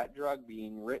 by that drug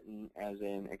being written as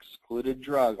an excluded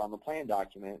drug on the plan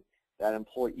document, that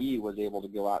employee was able to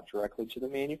go out directly to the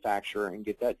manufacturer and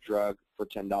get that drug for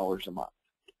 $10 a month.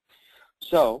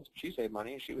 So she saved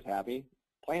money, she was happy.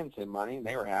 Plan saved money,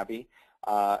 they were happy,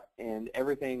 and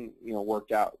everything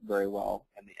worked out very well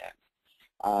in the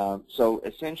end. So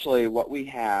essentially, what we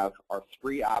have are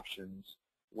three options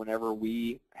whenever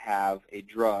we have a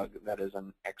drug that is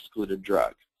an excluded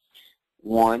drug.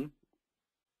 One,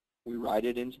 we write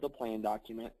it into the plan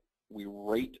document, we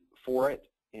rate for it,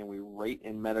 and we rate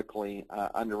in medically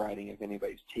underwriting if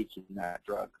anybody's taking that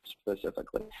drug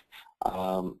specifically.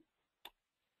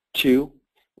 Two,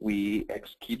 we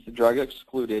keep the drug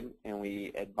excluded, and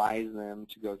we advise them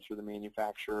to go through the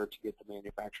manufacturer to get the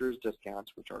manufacturer's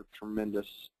discounts, which are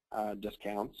tremendous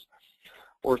discounts.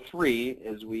 Or three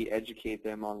is we educate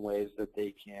them on ways that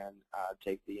they can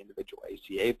take the individual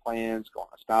ACA plans, go on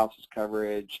a spouse's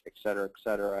coverage, et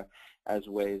cetera, as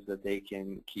ways that they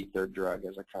can keep their drug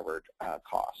as a covered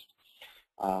cost.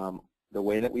 The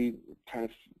way that we kind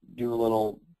of do a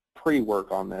little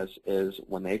pre-work on this is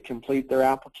when they complete their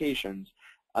applications,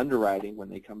 underwriting, when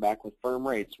they come back with firm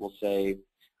rates, will say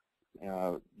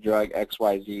drug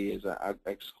XYZ is an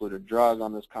excluded drug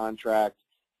on this contract,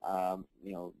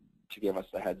 to give us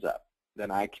the heads up.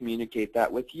 Then I communicate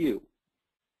that with you.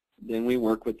 Then we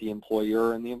work with the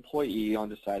employer and the employee on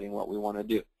deciding what we want to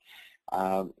do.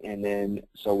 And then,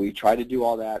 so we try to do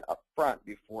all that up front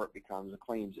before it becomes a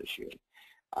claims issue.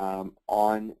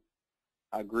 On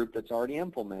a group that's already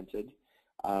implemented,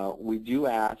 we do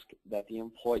ask that the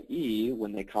employee,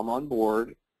 when they come on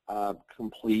board,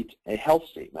 complete a health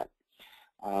statement.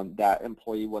 That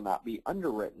employee will not be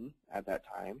underwritten at that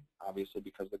time, obviously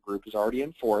because the group is already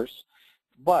in force,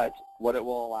 but what it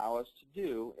will allow us to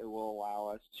do, it will allow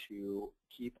us to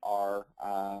keep our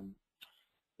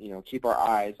keep our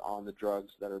eyes on the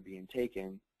drugs that are being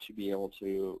taken, to be able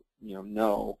to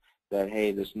know that,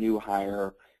 hey, this new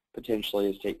hire potentially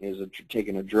is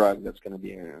taking a drug that's going to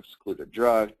be an excluded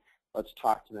drug. Let's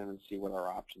talk to them and see what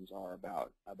our options are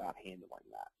about handling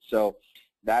that. So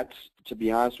that's, to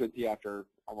be honest with you, after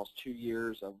almost 2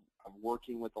 years of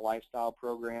working with the lifestyle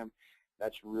program,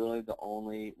 That's really the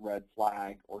only red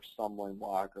flag or stumbling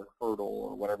block or hurdle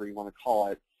or whatever you want to call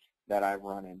it that I've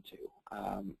run into.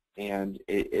 And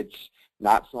it's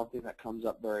not something that comes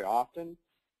up very often.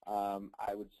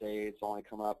 I would say it's only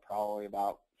come up probably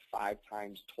about 5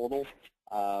 times total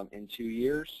in 2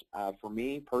 years for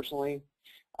me personally.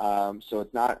 So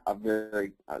it's not a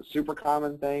very super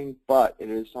common thing, but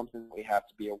it is something that we have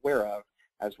to be aware of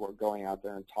as we're going out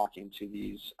there and talking to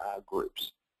these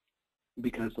groups.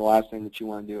 Because the last thing that you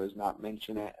want to do is not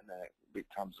mention it, and then it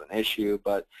becomes an issue.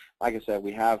 But like I said,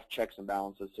 we have checks and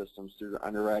balances systems through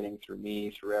underwriting, through me,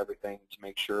 through everything to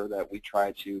make sure that we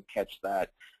try to catch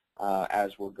that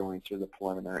as we're going through the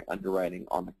preliminary underwriting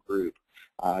on the group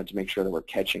to make sure that we're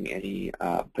catching any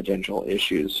potential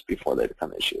issues before they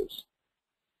become issues.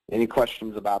 Any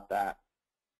questions about that?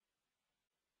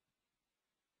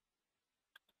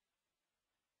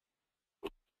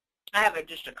 I have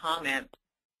just a comment,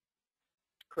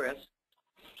 Chris.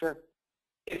 Sure.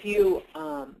 If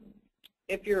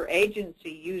your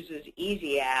agency uses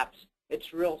easy apps,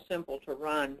 it's real simple to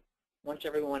run. Once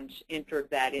everyone's entered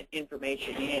that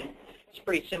information in, it's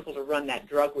pretty simple to run that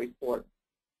drug report,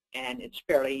 and it's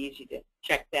fairly easy to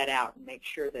check that out and make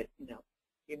sure that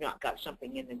you've not got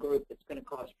something in the group that's going to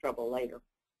cause trouble later.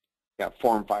 Yeah,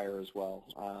 form fire as well.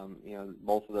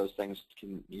 Both of those things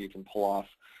you can pull off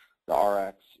the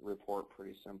RX report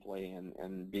pretty simply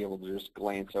and be able to just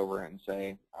glance over it and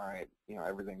say, all right,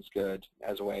 everything's good,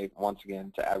 as a way, once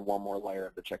again, to add one more layer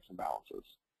of the checks and balances.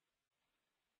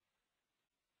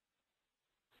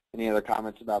 Any other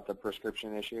comments about the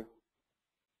prescription issue?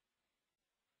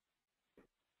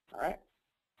 All right.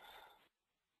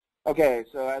 Okay,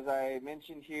 so as I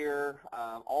mentioned here,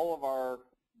 all of our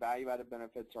value-added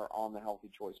benefits are on the Healthy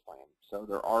Choice Plan. So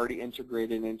they're already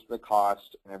integrated into the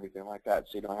cost and everything like that.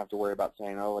 So you don't have to worry about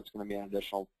saying, oh, it's going to be an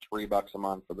additional $3 a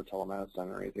month for the telemedicine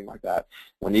or anything like that.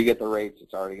 When you get the rates,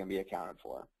 it's already going to be accounted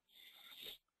for.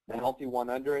 The Healthy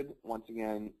 100, once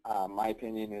again, my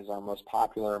opinion, is our most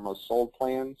popular, most sold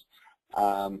plans.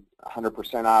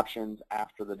 100% options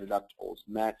after the deductible is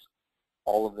met.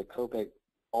 All of the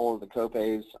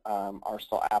copays are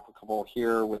still applicable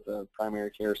here with the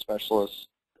primary care specialist,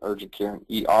 urgent care,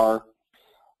 and ER.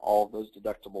 All of those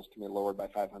deductibles can be lowered by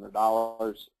 $500,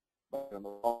 but in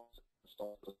the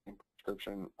still the same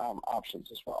prescription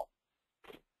options as well.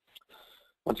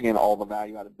 Once again, all the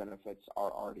value-added benefits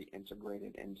are already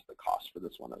integrated into the cost for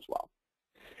this one as well.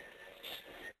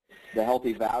 The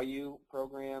Healthy Value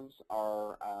programs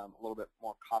are a little bit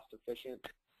more cost-efficient.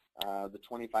 The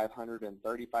 2,500 and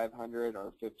 3,500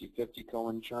 are 50/50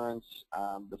 co-insurance.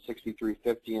 The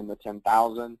 6,350 and the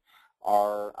 10,000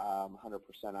 are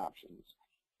 100% options.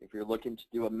 If you're looking to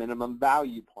do a minimum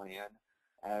value plan,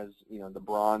 as the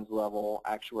bronze level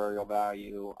actuarial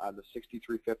value, the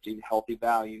 6,350 Healthy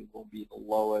Value will be the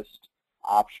lowest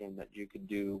option that you could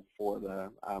do for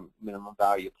the minimum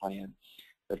value plan.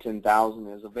 The 10,000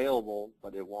 is available,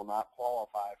 but it will not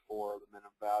qualify for the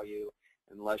minimum value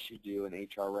unless you do an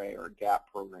HRA or a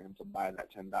GAP program to buy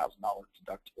that $10,000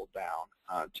 deductible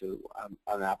down to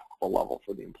an applicable level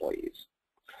for the employees.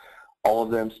 All of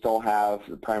them still have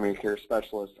the primary care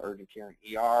specialist, urgent care, and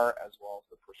ER, as well as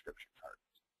the prescription cards.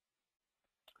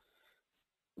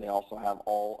 They also have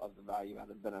all of the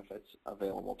value-added benefits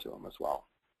available to them as well.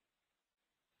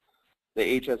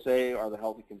 The HSA are the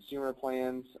Healthy Consumer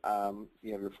Plans.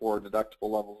 You have your 4 deductible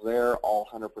levels there, all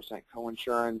 100%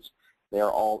 co-insurance. They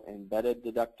are all embedded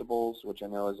deductibles, which I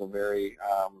know is a very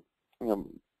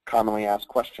commonly asked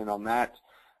question on that.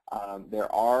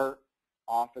 There are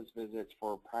office visits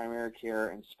for primary care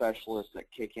and specialists that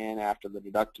kick in after the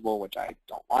deductible, which I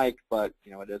don't like, but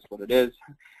it is what it is.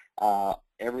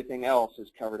 Everything else is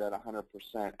covered at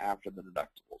 100% after the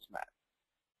deductible is met.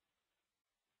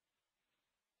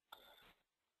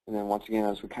 And then once again,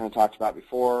 as we kind of talked about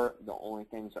before, the only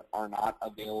things that are not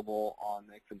available on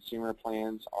the consumer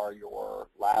plans are your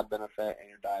lab benefit and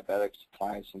your diabetic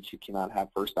supplies, since you cannot have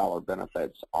first dollar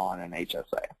benefits on an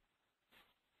HSA.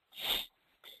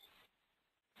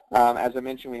 As I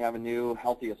mentioned, we have a new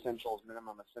Healthy Essentials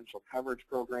Minimum Essential Coverage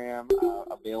Program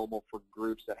available for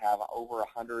groups that have over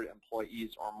 100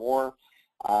 employees or more.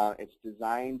 It's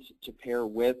designed to pair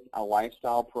with a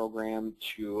lifestyle program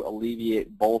to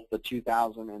alleviate both the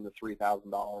 $2,000 and the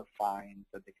 $3,000 fines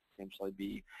that they could potentially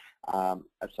be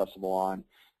accessible on.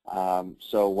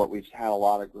 So what we've had a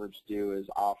lot of groups do is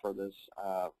offer this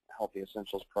Healthy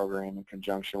Essentials program in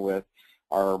conjunction with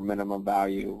our minimum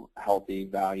value, Healthy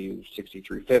Value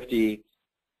 6,350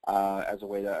 as a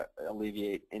way to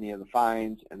alleviate any of the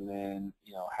fines, and then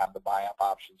have the buy-up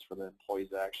options for the employees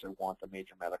that actually want the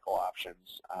major medical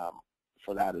options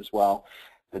for that as well.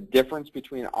 The difference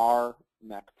between our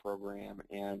MEC program,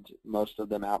 and most of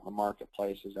them out in the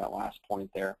marketplace is that last point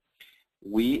there.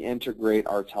 We integrate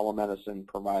our telemedicine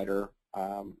provider,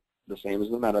 the same as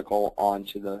the medical,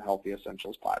 onto the Healthy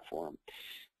Essentials platform.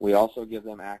 We also give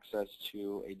them access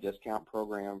to a discount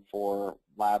program for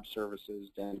lab services,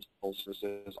 dental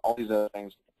services, all these other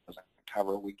things that doesn't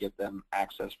cover. We give them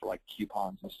access for like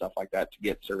coupons and stuff like that to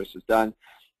get services done.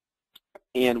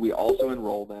 And we also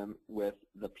enroll them with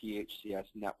the PHCS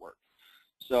network.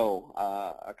 So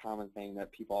a common thing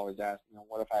that people always ask,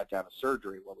 what if I have to have a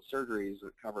surgery? Well, the surgery is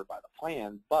covered by the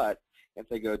plan, but if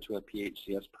they go to a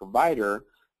PHCS provider,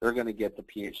 they're going to get the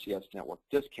PHCS network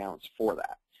discounts for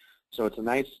that. So it's a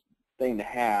nice thing to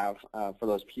have for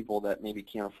those people that maybe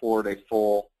can't afford a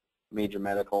full major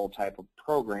medical type of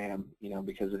program,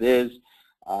 because it is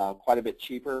quite a bit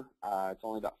cheaper. It's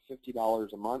only about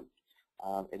 $50 a month.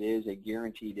 It is a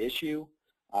guaranteed issue,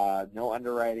 no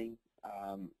underwriting,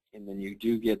 and then you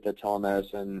do get the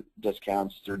telemedicine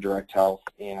discounts through Direct Health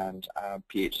and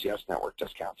PHCS network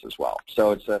discounts as well.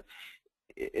 So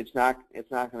it's not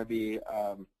going to be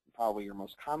probably your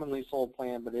most commonly sold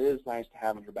plan, but it is nice to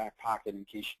have in your back pocket in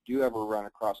case you do ever run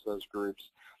across those groups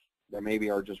that maybe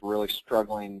are just really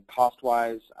struggling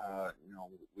cost-wise.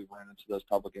 We've run into those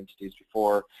public entities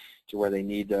before to where they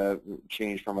need to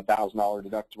change from a $1,000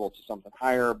 deductible to something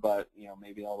higher, but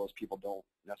maybe all those people don't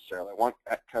necessarily want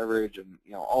that coverage, and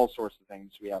all sorts of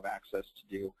things we have access to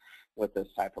do with this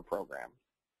type of program.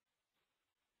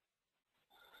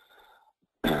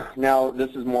 Now,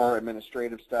 this is more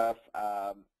administrative stuff.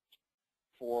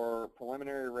 For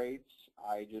preliminary rates,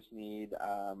 I just need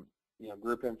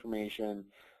group information,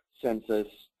 census,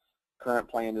 current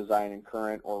plan design, and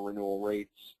current or renewal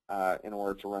rates in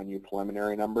order to run you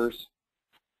preliminary numbers.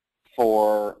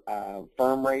 For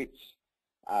firm rates,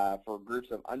 for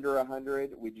groups of under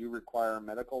 100, we do require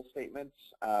medical statements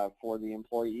for the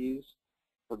employees.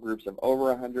 For groups of over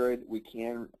 100, we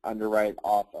can underwrite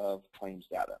off of claims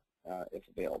data if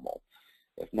available.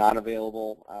 If not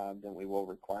available, then we will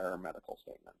require medical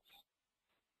statements.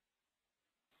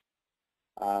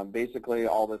 Basically,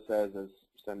 all this says is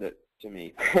send it to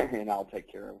me, and I'll take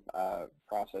care of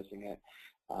processing it.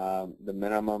 The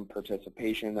minimum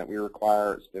participation that we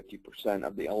require is 50%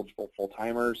 of the eligible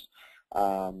full-timers,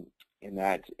 in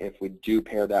that if we do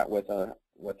pair that with a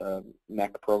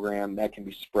MEC program, that can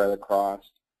be spread across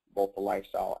both the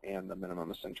lifestyle and the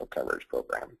minimum essential coverage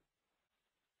program.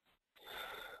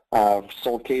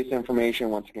 Sold case information,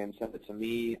 once again, send it to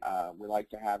me. We like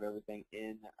to have everything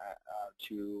in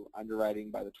to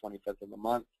underwriting by the 25th of the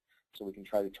month, so we can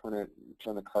try to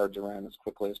turn the cards around as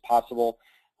quickly as possible.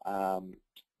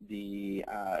 The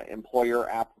employer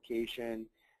application,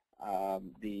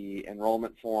 the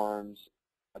enrollment forms,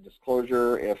 a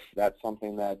disclosure if that's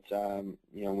something that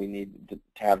we need to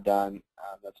have done.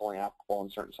 That's only applicable in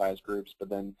certain size groups, but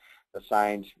then the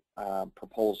signed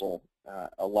proposal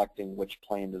electing which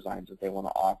plan designs that they want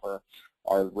to offer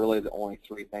are really the only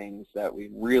three things that we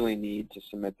really need to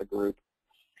submit the group.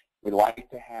 We'd like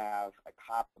to have a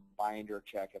copy of binder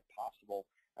check if possible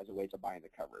as a way to bind the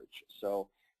coverage. So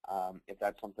if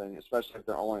that's something, especially if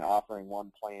they're only offering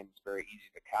one plan, it's very easy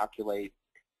to calculate.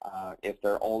 If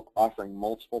they're all offering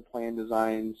multiple plan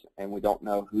designs and we don't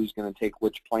know who's going to take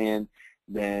which plan,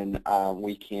 then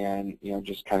we can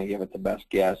just kind of give it the best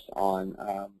guess on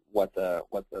what the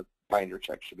binder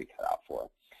check should be cut out for.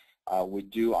 We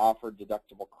do offer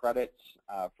deductible credits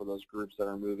for those groups that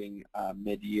are moving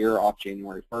mid-year off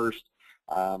January 1st.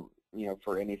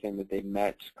 For anything that they've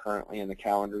met currently in the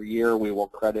calendar year, we will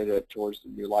credit it towards the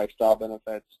new lifestyle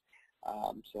benefits.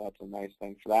 So that's a nice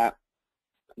thing for that.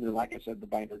 And then, like I said, the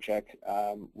binder check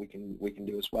we can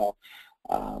do as well.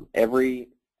 Every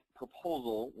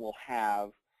proposal will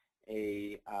have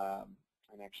a,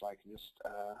 and actually I can just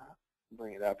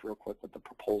bring it up real quick what the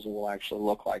proposal will actually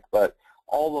look like. But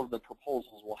all of the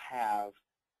proposals will have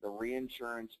the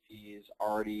reinsurance fees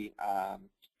already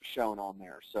shown on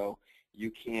there. So you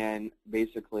can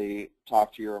basically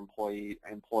talk to your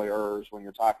employers when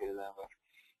you're talking to them.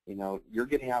 If, you're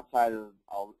getting outside of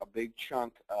a big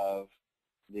chunk of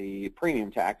the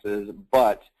premium taxes,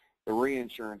 but the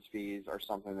reinsurance fees are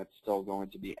something that's still going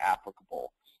to be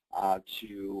applicable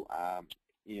to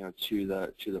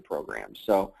the program.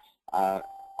 So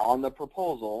on the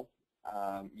proposal,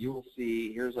 you will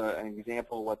see, here's an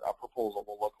example of what a proposal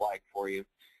will look like for you.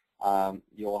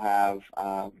 You'll have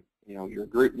your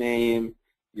group name,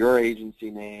 your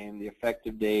agency name, the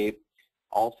effective date,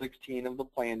 all 16 of the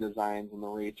plan designs and the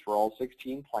rates for all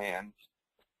 16 plans.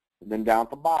 And then down at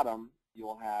the bottom,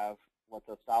 you'll have what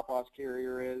the stop-loss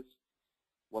carrier is,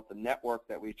 what the network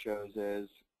that we chose is,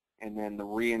 and then the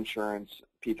reinsurance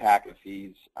PPACA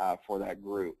fees for that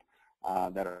group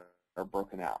that are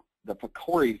broken out. The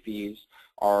PCORI fees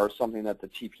are something that the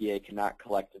TPA cannot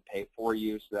collect and pay for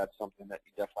you, so that's something that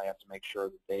you definitely have to make sure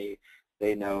that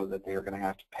they know that they're going to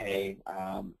have to pay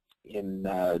in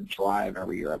July of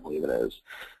every year, I believe it is.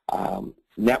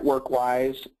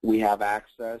 Network-wise, we have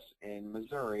access in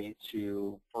Missouri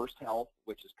to First Health,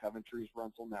 which is Coventry's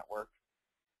rental network.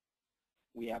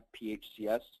 We have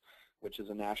PHCS, which is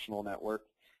a national network.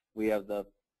 We have the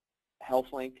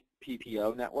HealthLink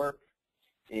PPO network.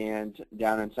 And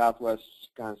down in southwest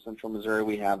kind of central Missouri,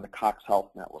 we have the Cox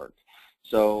Health Network.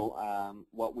 So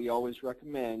what we always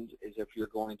recommend is if you're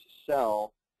going to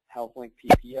sell HealthLink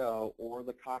PPO or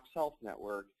the Cox Health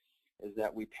Network, is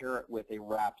that we pair it with a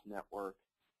wrapped network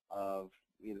of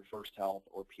either First Health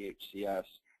or PHCS.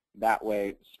 That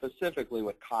way, specifically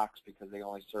with Cox, because they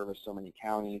only service so many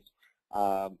counties,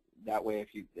 that way if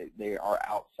they are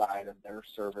outside of their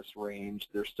service range,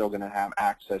 they're still going to have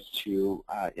access to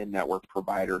in-network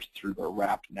providers through their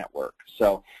wrapped network.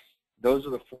 So those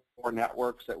are the 4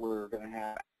 networks that we're going to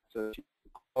have access to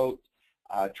quote.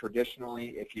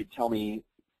 Traditionally, if you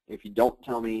don't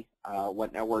tell me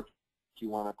what network you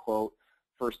want to quote,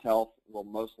 First Health will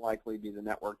most likely be the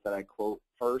network that I quote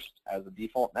first as a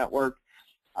default network,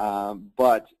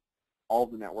 but all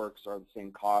the networks are the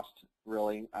same cost,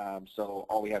 really. So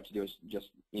all we have to do is just,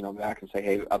 go back and say,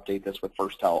 hey, update this with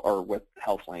First Health or with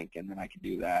HealthLink, and then I can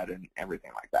do that and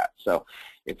everything like that. So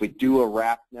if we do a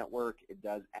wrapped network, it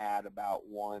does add about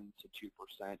 1 to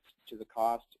 2% to the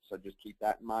cost. So just keep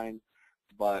that in mind.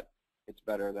 But it's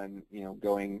better than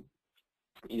going,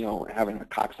 having a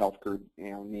Cox Health group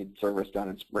need service done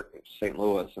in St.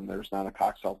 Louis, and there's not a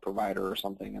Cox Health provider or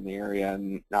something in the area,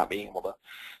 and not being able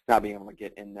to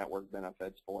get in-network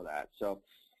benefits for that. So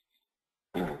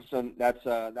that's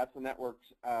the network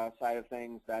side of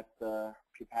things. That's the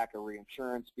PPACA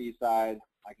reinsurance fee side.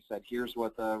 Like I said, here's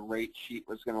what the rate sheet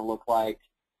was going to look like.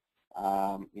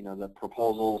 The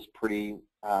proposal's pretty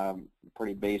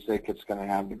basic. It's going to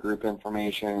have the group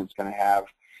information. It's going to have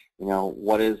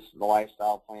what is the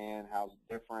lifestyle plan, how's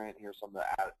it different, here's some of the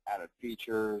added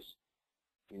features,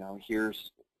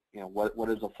 here's, what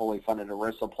is a fully funded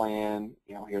ERISA plan,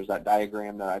 here's that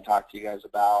diagram that I talked to you guys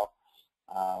about.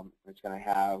 It's going to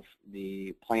have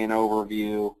the plan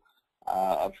overview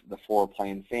of the 4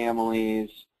 plan families,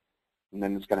 and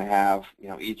then it's going to have,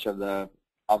 each of the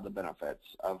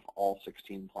benefits of all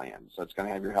 16 plans. So it's going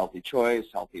to have your Healthy Choice,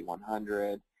 Healthy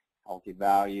 100, Healthy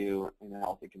Value, and the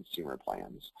Healthy Consumer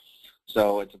plans.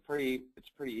 So it's a pretty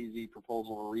easy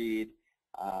proposal to read,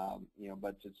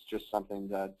 but it's just something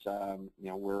that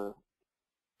we're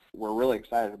really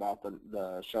excited about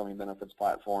the Show Me Benefits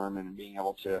platform and being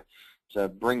able to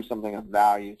bring something of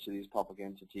value to these public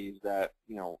entities that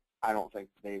I don't think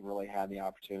they've really had the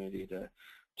opportunity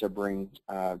to bring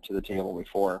to the table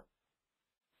before.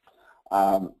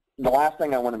 The last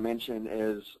thing I want to mention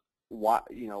is what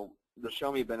the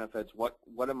Show Me Benefits, what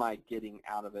am I getting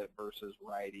out of it versus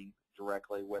writing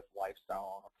directly with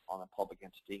Lifestyle on a public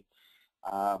entity.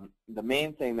 The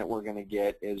main thing that we're going to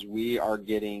get is we are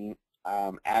getting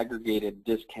aggregated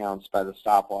discounts by the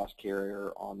stop-loss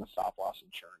carrier on the stop-loss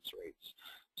insurance rates.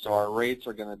 So our rates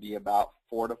are going to be about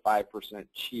 4 to 5%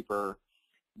 cheaper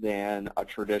than a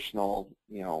traditional,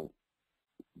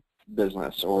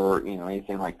 business or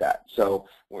anything like that. So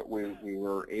we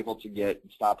were able to get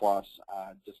stop-loss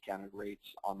discounted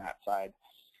rates on that side.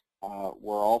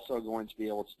 We're also going to be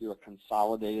able to do a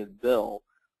consolidated bill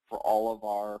for all of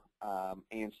our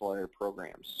ancillary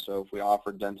programs. So if we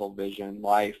offer dental, vision,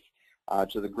 life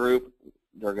to the group,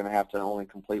 they're going to have to only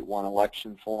complete 1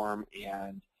 election form,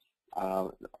 and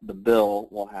the bill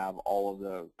will have all of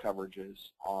the coverages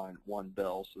on 1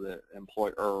 bill, so the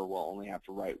employer will only have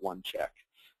to write 1 check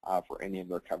for any of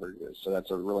their coverages. So that's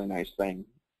a really nice thing.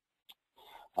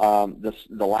 The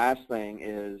last thing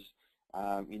is,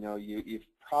 you've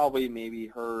probably maybe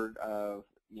heard of,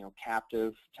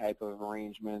 captive type of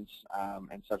arrangements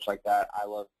and such like that. I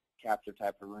love captive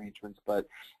type of arrangements, but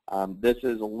this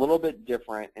is a little bit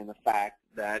different in the fact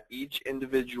that each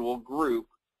individual group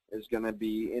is going to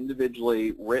be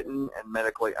individually written and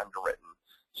medically underwritten.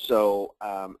 So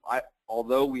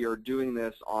although we are doing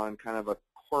this on kind of a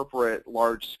corporate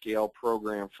large-scale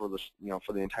program for the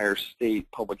for the entire state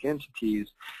public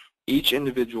entities, each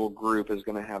individual group is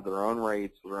going to have their own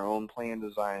rates, their own plan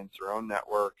designs, their own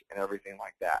network, and everything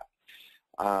like that.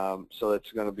 So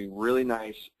it's going to be really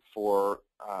nice for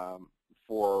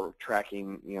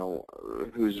tracking,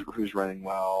 who's running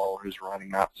well, who's running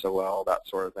not so well, that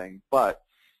sort of thing. But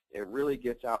it really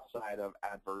gets outside of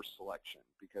adverse selection,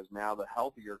 because now the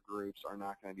healthier groups are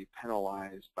not going to be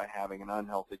penalized by having an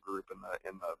unhealthy group in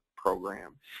the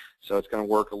program. So it's going to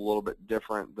work a little bit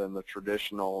different than the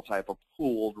traditional type of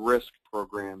pooled risk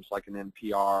programs like an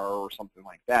NPR or something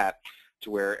like that,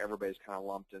 to where everybody's kind of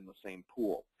lumped in the same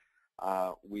pool.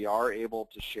 We are able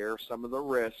to share some of the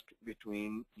risk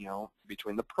between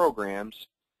the programs,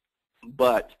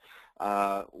 but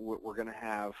we're going to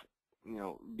have,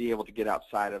 be able to get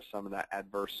outside of some of that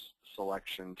adverse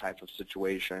selection type of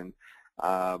situation,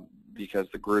 because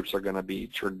the groups are going to be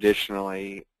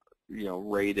traditionally,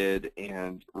 rated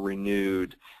and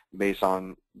renewed based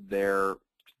on their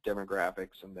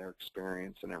demographics and their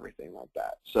experience and everything like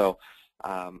that. So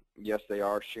yes, they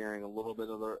are sharing a little bit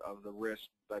of the risk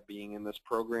by being in this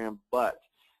program, but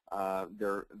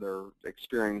they're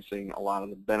experiencing a lot of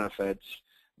the benefits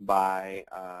by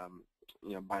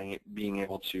by being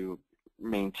able to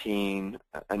maintain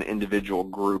an individual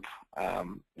group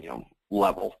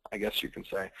level, I guess you can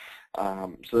say.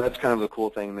 So that's kind of the cool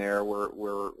thing there.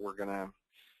 We're gonna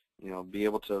be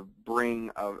able to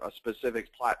bring a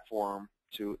specific platform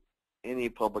to any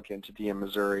public entity in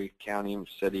Missouri, county,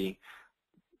 city,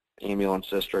 ambulance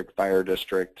district, fire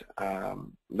district,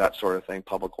 that sort of thing,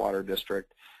 public water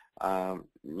district,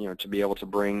 to be able to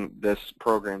bring this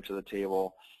program to the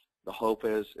table. The hope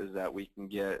is that we can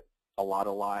get a lot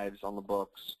of lives on the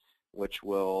books, which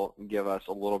will give us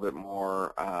a little bit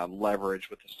more leverage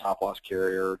with the stop-loss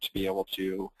carrier to be able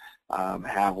to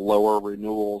have lower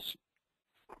renewals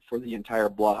for the entire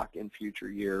block in future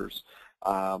years.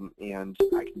 And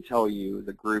I can tell you,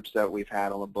 the groups that we've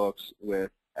had on the books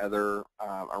with other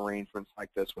arrangements like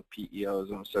this with PEOs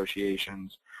and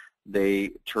associations, they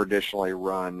traditionally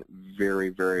run very,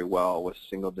 very well with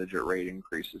single-digit rate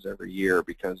increases every year,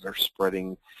 because they're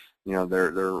spreading,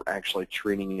 they're actually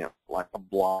treating it like a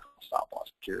block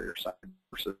stop-loss carrier side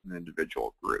versus an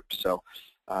individual group. So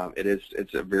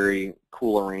it's a very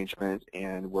cool arrangement,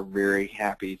 and we're very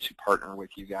happy to partner with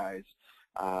you guys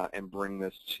and bring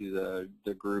this to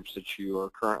the groups that you are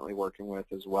currently working with,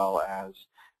 as well as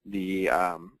the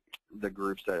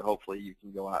groups that hopefully you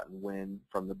can go out and win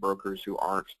from the brokers who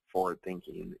aren't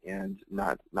forward-thinking and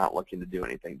not looking to do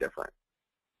anything different.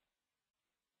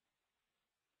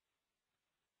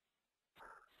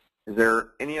 Is there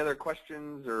any other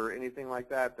questions or anything like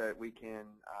that that we can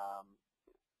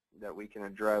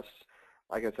address?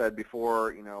 Like I said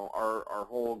before, our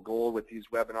whole goal with these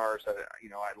webinars that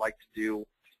I'd like to do,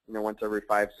 once every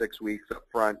 5-6 weeks up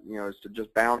front, is to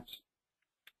just bounce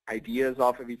ideas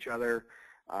off of each other.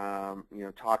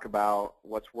 Talk about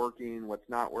what's working, what's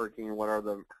not working, what are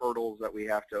the hurdles that we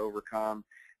have to overcome.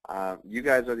 You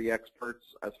guys are the experts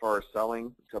as far as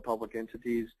selling to public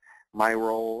entities. My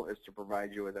role is to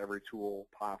provide you with every tool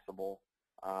possible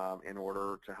in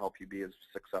order to help you be as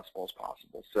successful as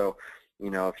possible. So,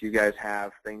 if you guys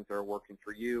have things that are working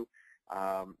for you,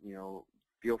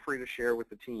 feel free to share with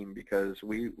the team, because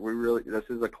we really, this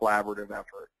is a collaborative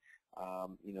effort.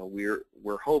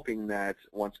 We're hoping that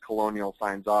once Colonial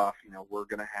signs off, we're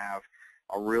going to have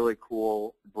a really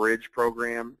cool bridge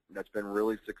program that's been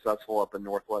really successful up in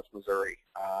Northwest Missouri,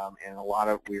 and a lot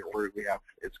of we have,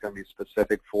 it's going to be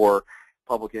specific for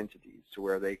public entities, to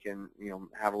where they can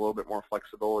have a little bit more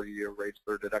flexibility to raise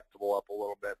their deductible up a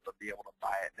little bit, but be able to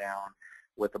buy it down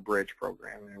with a bridge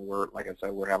program. And we're, like I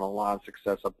said, we're having a lot of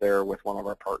success up there with one of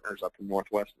our partners up in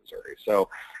Northwest Missouri. So,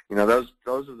 those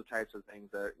are the types of things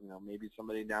that, maybe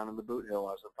somebody down in the Boot Hill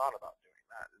hasn't thought about doing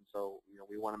that. And so,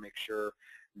 we want to make sure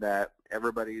that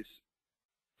everybody's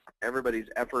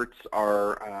efforts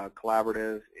are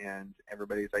collaborative, and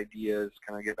everybody's ideas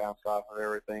kind of get bounced off of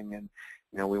everything. And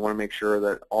we want to make sure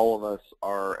that all of us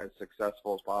are as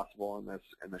successful as possible in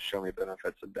this Show Me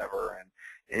Benefits endeavor. And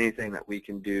anything that we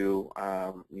can do,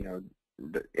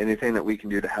 anything that we can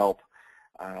do to help,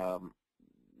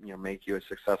 make you as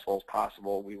successful as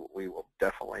possible, we will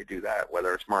definitely do that.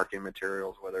 Whether it's marketing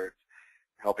materials, whether it's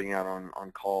helping out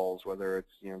on calls, whether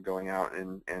it's going out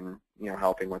and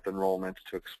helping with enrollments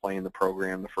to explain the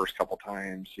program the first couple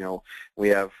times. We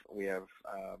have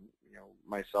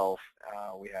myself,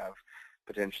 we have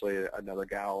potentially another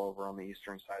gal over on the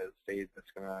eastern side of the state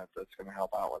that's gonna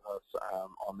help out with us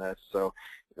on this. So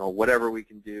whatever we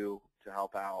can do to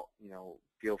help out,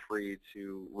 feel free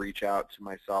to reach out to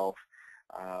myself.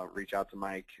 Reach out to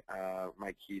Mike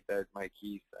Keith at Mike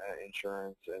Keith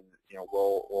Insurance, and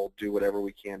we'll do whatever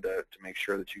we can to make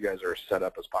sure that you guys are as set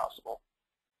up as possible.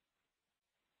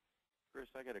 Chris,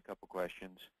 I got a couple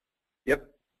questions. Yep.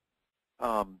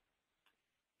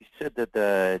 You said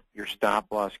that your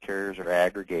stop-loss carriers are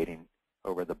aggregating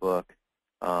over the book,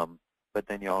 but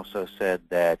then you also said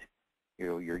that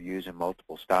you're using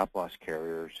multiple stop-loss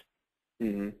carriers,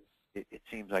 Mm-hmm. it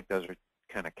seems like those are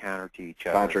kind of counter to each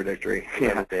other. Contradictory. A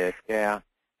little bit, yeah.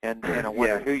 And I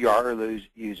wonder Yeah. who you are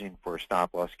using for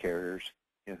stop-loss carriers.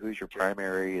 Who's your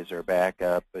primary? Is there a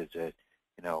backup? Is it,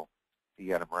 you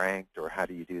got them ranked, or how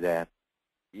do you do that?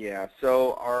 Yeah,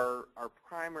 so our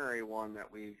primary one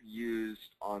that we've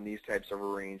used on these types of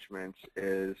arrangements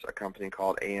is a company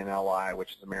called ANLI,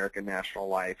 which is American National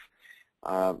Life.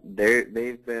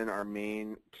 They've been our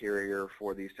main carrier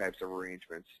for these types of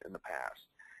arrangements in the past.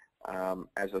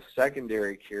 As a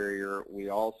secondary carrier, we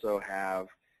also have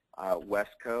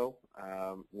Wesco,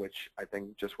 which I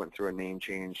think just went through a name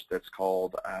change that's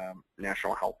called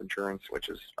National Health Insurance, which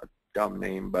is a dumb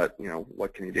name, but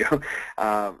what can you do?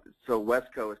 So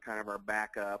Wesco is kind of our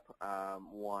backup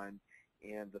one,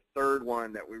 and the third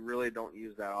one that we really don't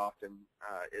use that often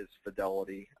is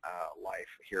Fidelity Life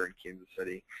here in Kansas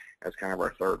City as kind of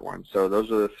our third one. So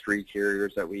those are the three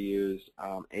carriers that we use.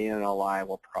 ANLI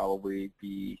will probably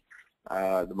be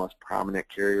the most prominent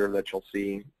carrier that you'll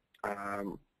see.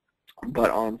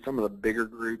 But on some of the bigger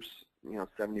groups,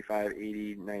 75,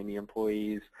 80, 90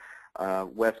 employees,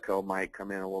 Wesco might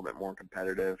come in a little bit more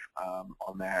competitive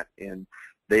on that, and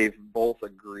they've both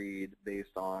agreed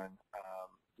based on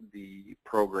the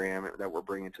program that we're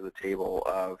bringing to the table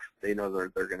of they know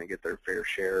they're going to get their fair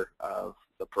share of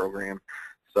the program,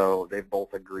 so they've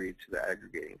both agreed to the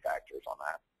aggregating factors on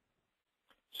that.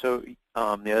 So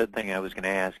the other thing I was going to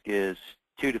ask is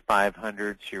 2 to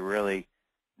 500, so you're really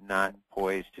not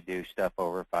poised to do stuff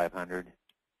over 500?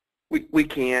 We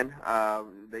can.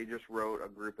 They just wrote a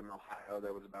group in Ohio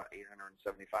that was about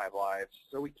 875 lives,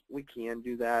 so we can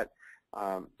do that.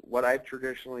 What I've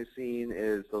traditionally seen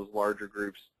is those larger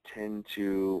groups tend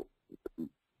to,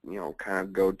 kind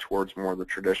of go towards more of the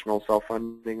traditional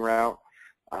self-funding route,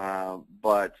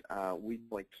 but we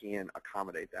can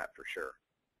accommodate that for sure.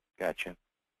 Gotcha.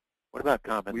 What about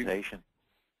compensation?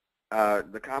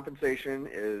 The compensation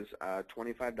is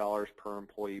 $25 per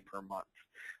employee per month,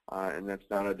 and that's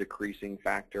not a decreasing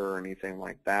factor or anything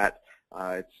like that.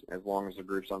 It's as long as the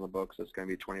group's on the books, it's going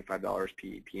to be $25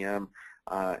 PEPM,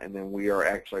 and then we are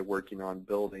actually working on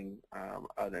building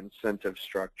an incentive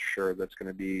structure that's going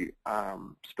to be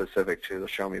specific to the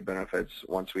Show Me benefits.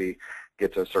 Once we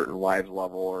get to a certain lives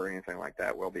level or anything like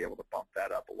that, we'll be able to bump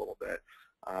that up a little bit.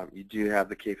 You do have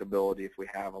the capability, if we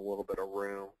have a little bit of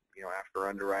room, after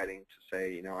underwriting, to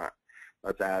say,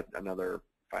 let's add another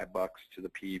 $5 to the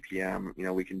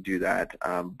PEPM. We can do that.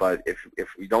 But if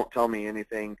you don't tell me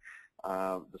anything,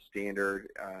 the standard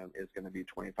is going to be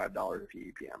 $25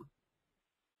 PEPM.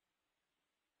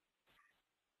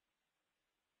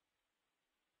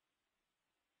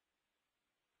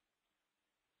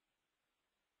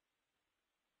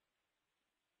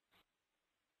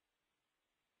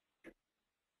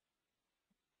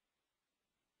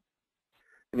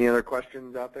 Any other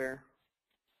questions out there?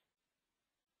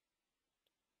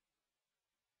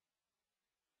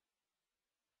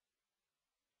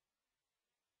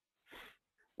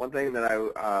 One thing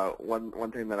that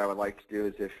one thing that I would like to do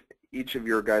is if each of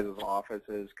your guys'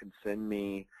 offices could send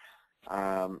me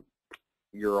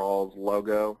your all's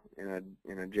logo in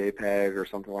a JPEG or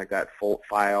something like that, full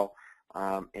file,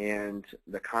 and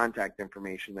the contact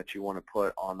information that you want to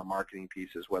put on the marketing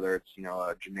pieces, whether it's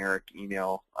a generic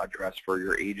email address for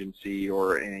your agency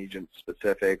or an agent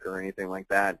specific or anything like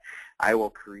that, I will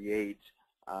create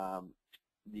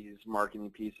these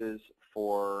marketing pieces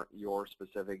for your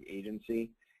specific agency,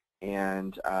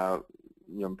 and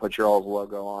put your all's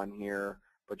logo on here,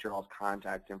 put your all's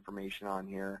contact information on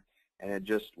here, and it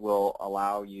just will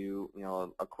allow you,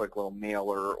 a quick little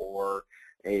mailer or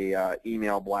a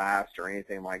email blast or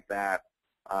anything like that,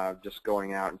 just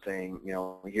going out and saying,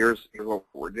 here's what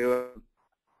we're doing,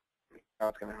 how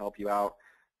it's going to help you out,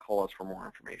 call us for more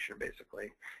information,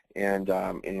 basically. And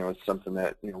it's something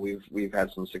that we've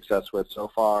had some success with so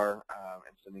far,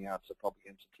 and sending out to public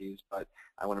entities. But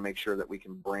I want to make sure that we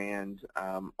can brand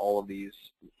all of these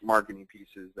marketing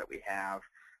pieces that we have,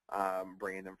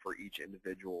 brand them for each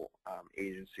individual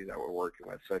agency that we're working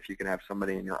with. So if you can have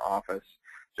somebody in your office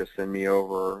just send me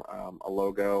over a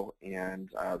logo and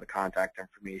the contact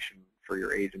information for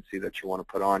your agency that you want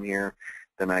to put on here,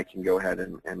 then I can go ahead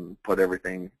and put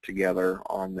everything together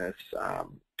on this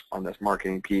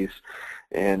marketing piece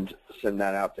and send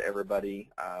that out to everybody.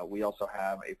 We also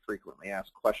have a frequently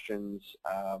asked questions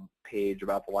page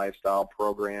about the lifestyle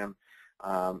program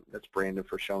that's branded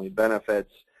for Show Me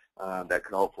Benefits. That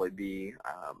could hopefully be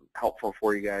helpful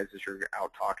for you guys as you're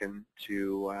out talking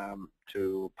to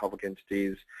public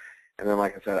entities. And then,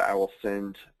 like I said, I will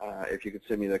send, if you could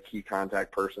send me the key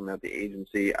contact person at the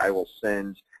agency, I will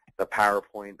send the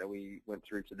PowerPoint that we went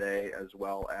through today, as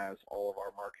well as all of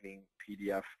our marketing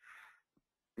PDF,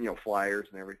 flyers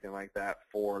and everything like that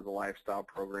for the lifestyle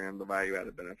program, the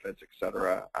value-added benefits,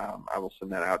 etc. I will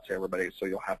send that out to everybody, so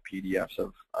you'll have PDFs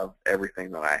of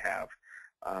everything that I have.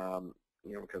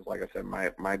 Because like I said,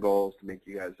 my goal is to make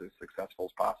you guys as successful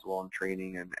as possible in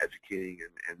training and educating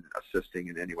and assisting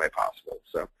in any way possible.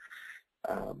 So,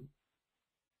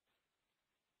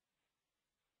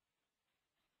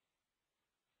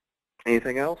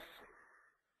 anything else?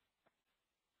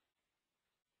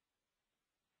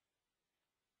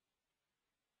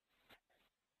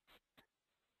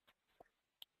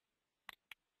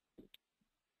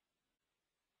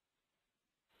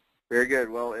 Very good.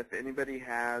 Well, if anybody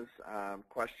has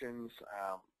questions,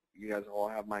 you guys all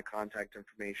have my contact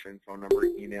information, phone number,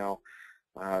 email.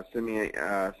 Send me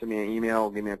an email,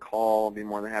 give me a call. I'll be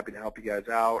more than happy to help you guys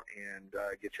out and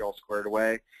get you all squared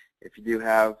away. If you do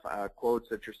have quotes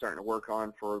that you're starting to work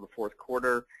on for the fourth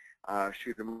quarter,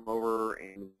 shoot them over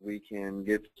and we can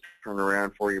get turned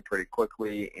around for you pretty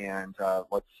quickly. And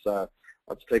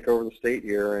let's take over the state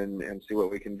here and see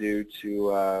what we can do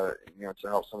to to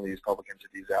help some of these public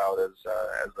entities out as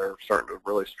they're starting to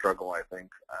really struggle, I think,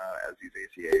 as these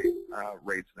ACA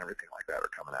rates and everything like that are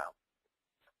coming out.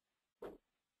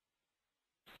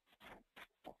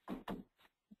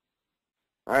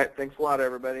 All right, thanks a lot,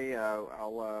 everybody.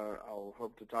 I'll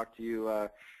hope to talk to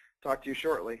you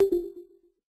shortly.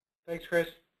 Thanks, Chris.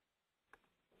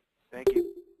 Thank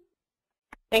you.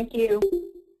 Thank you.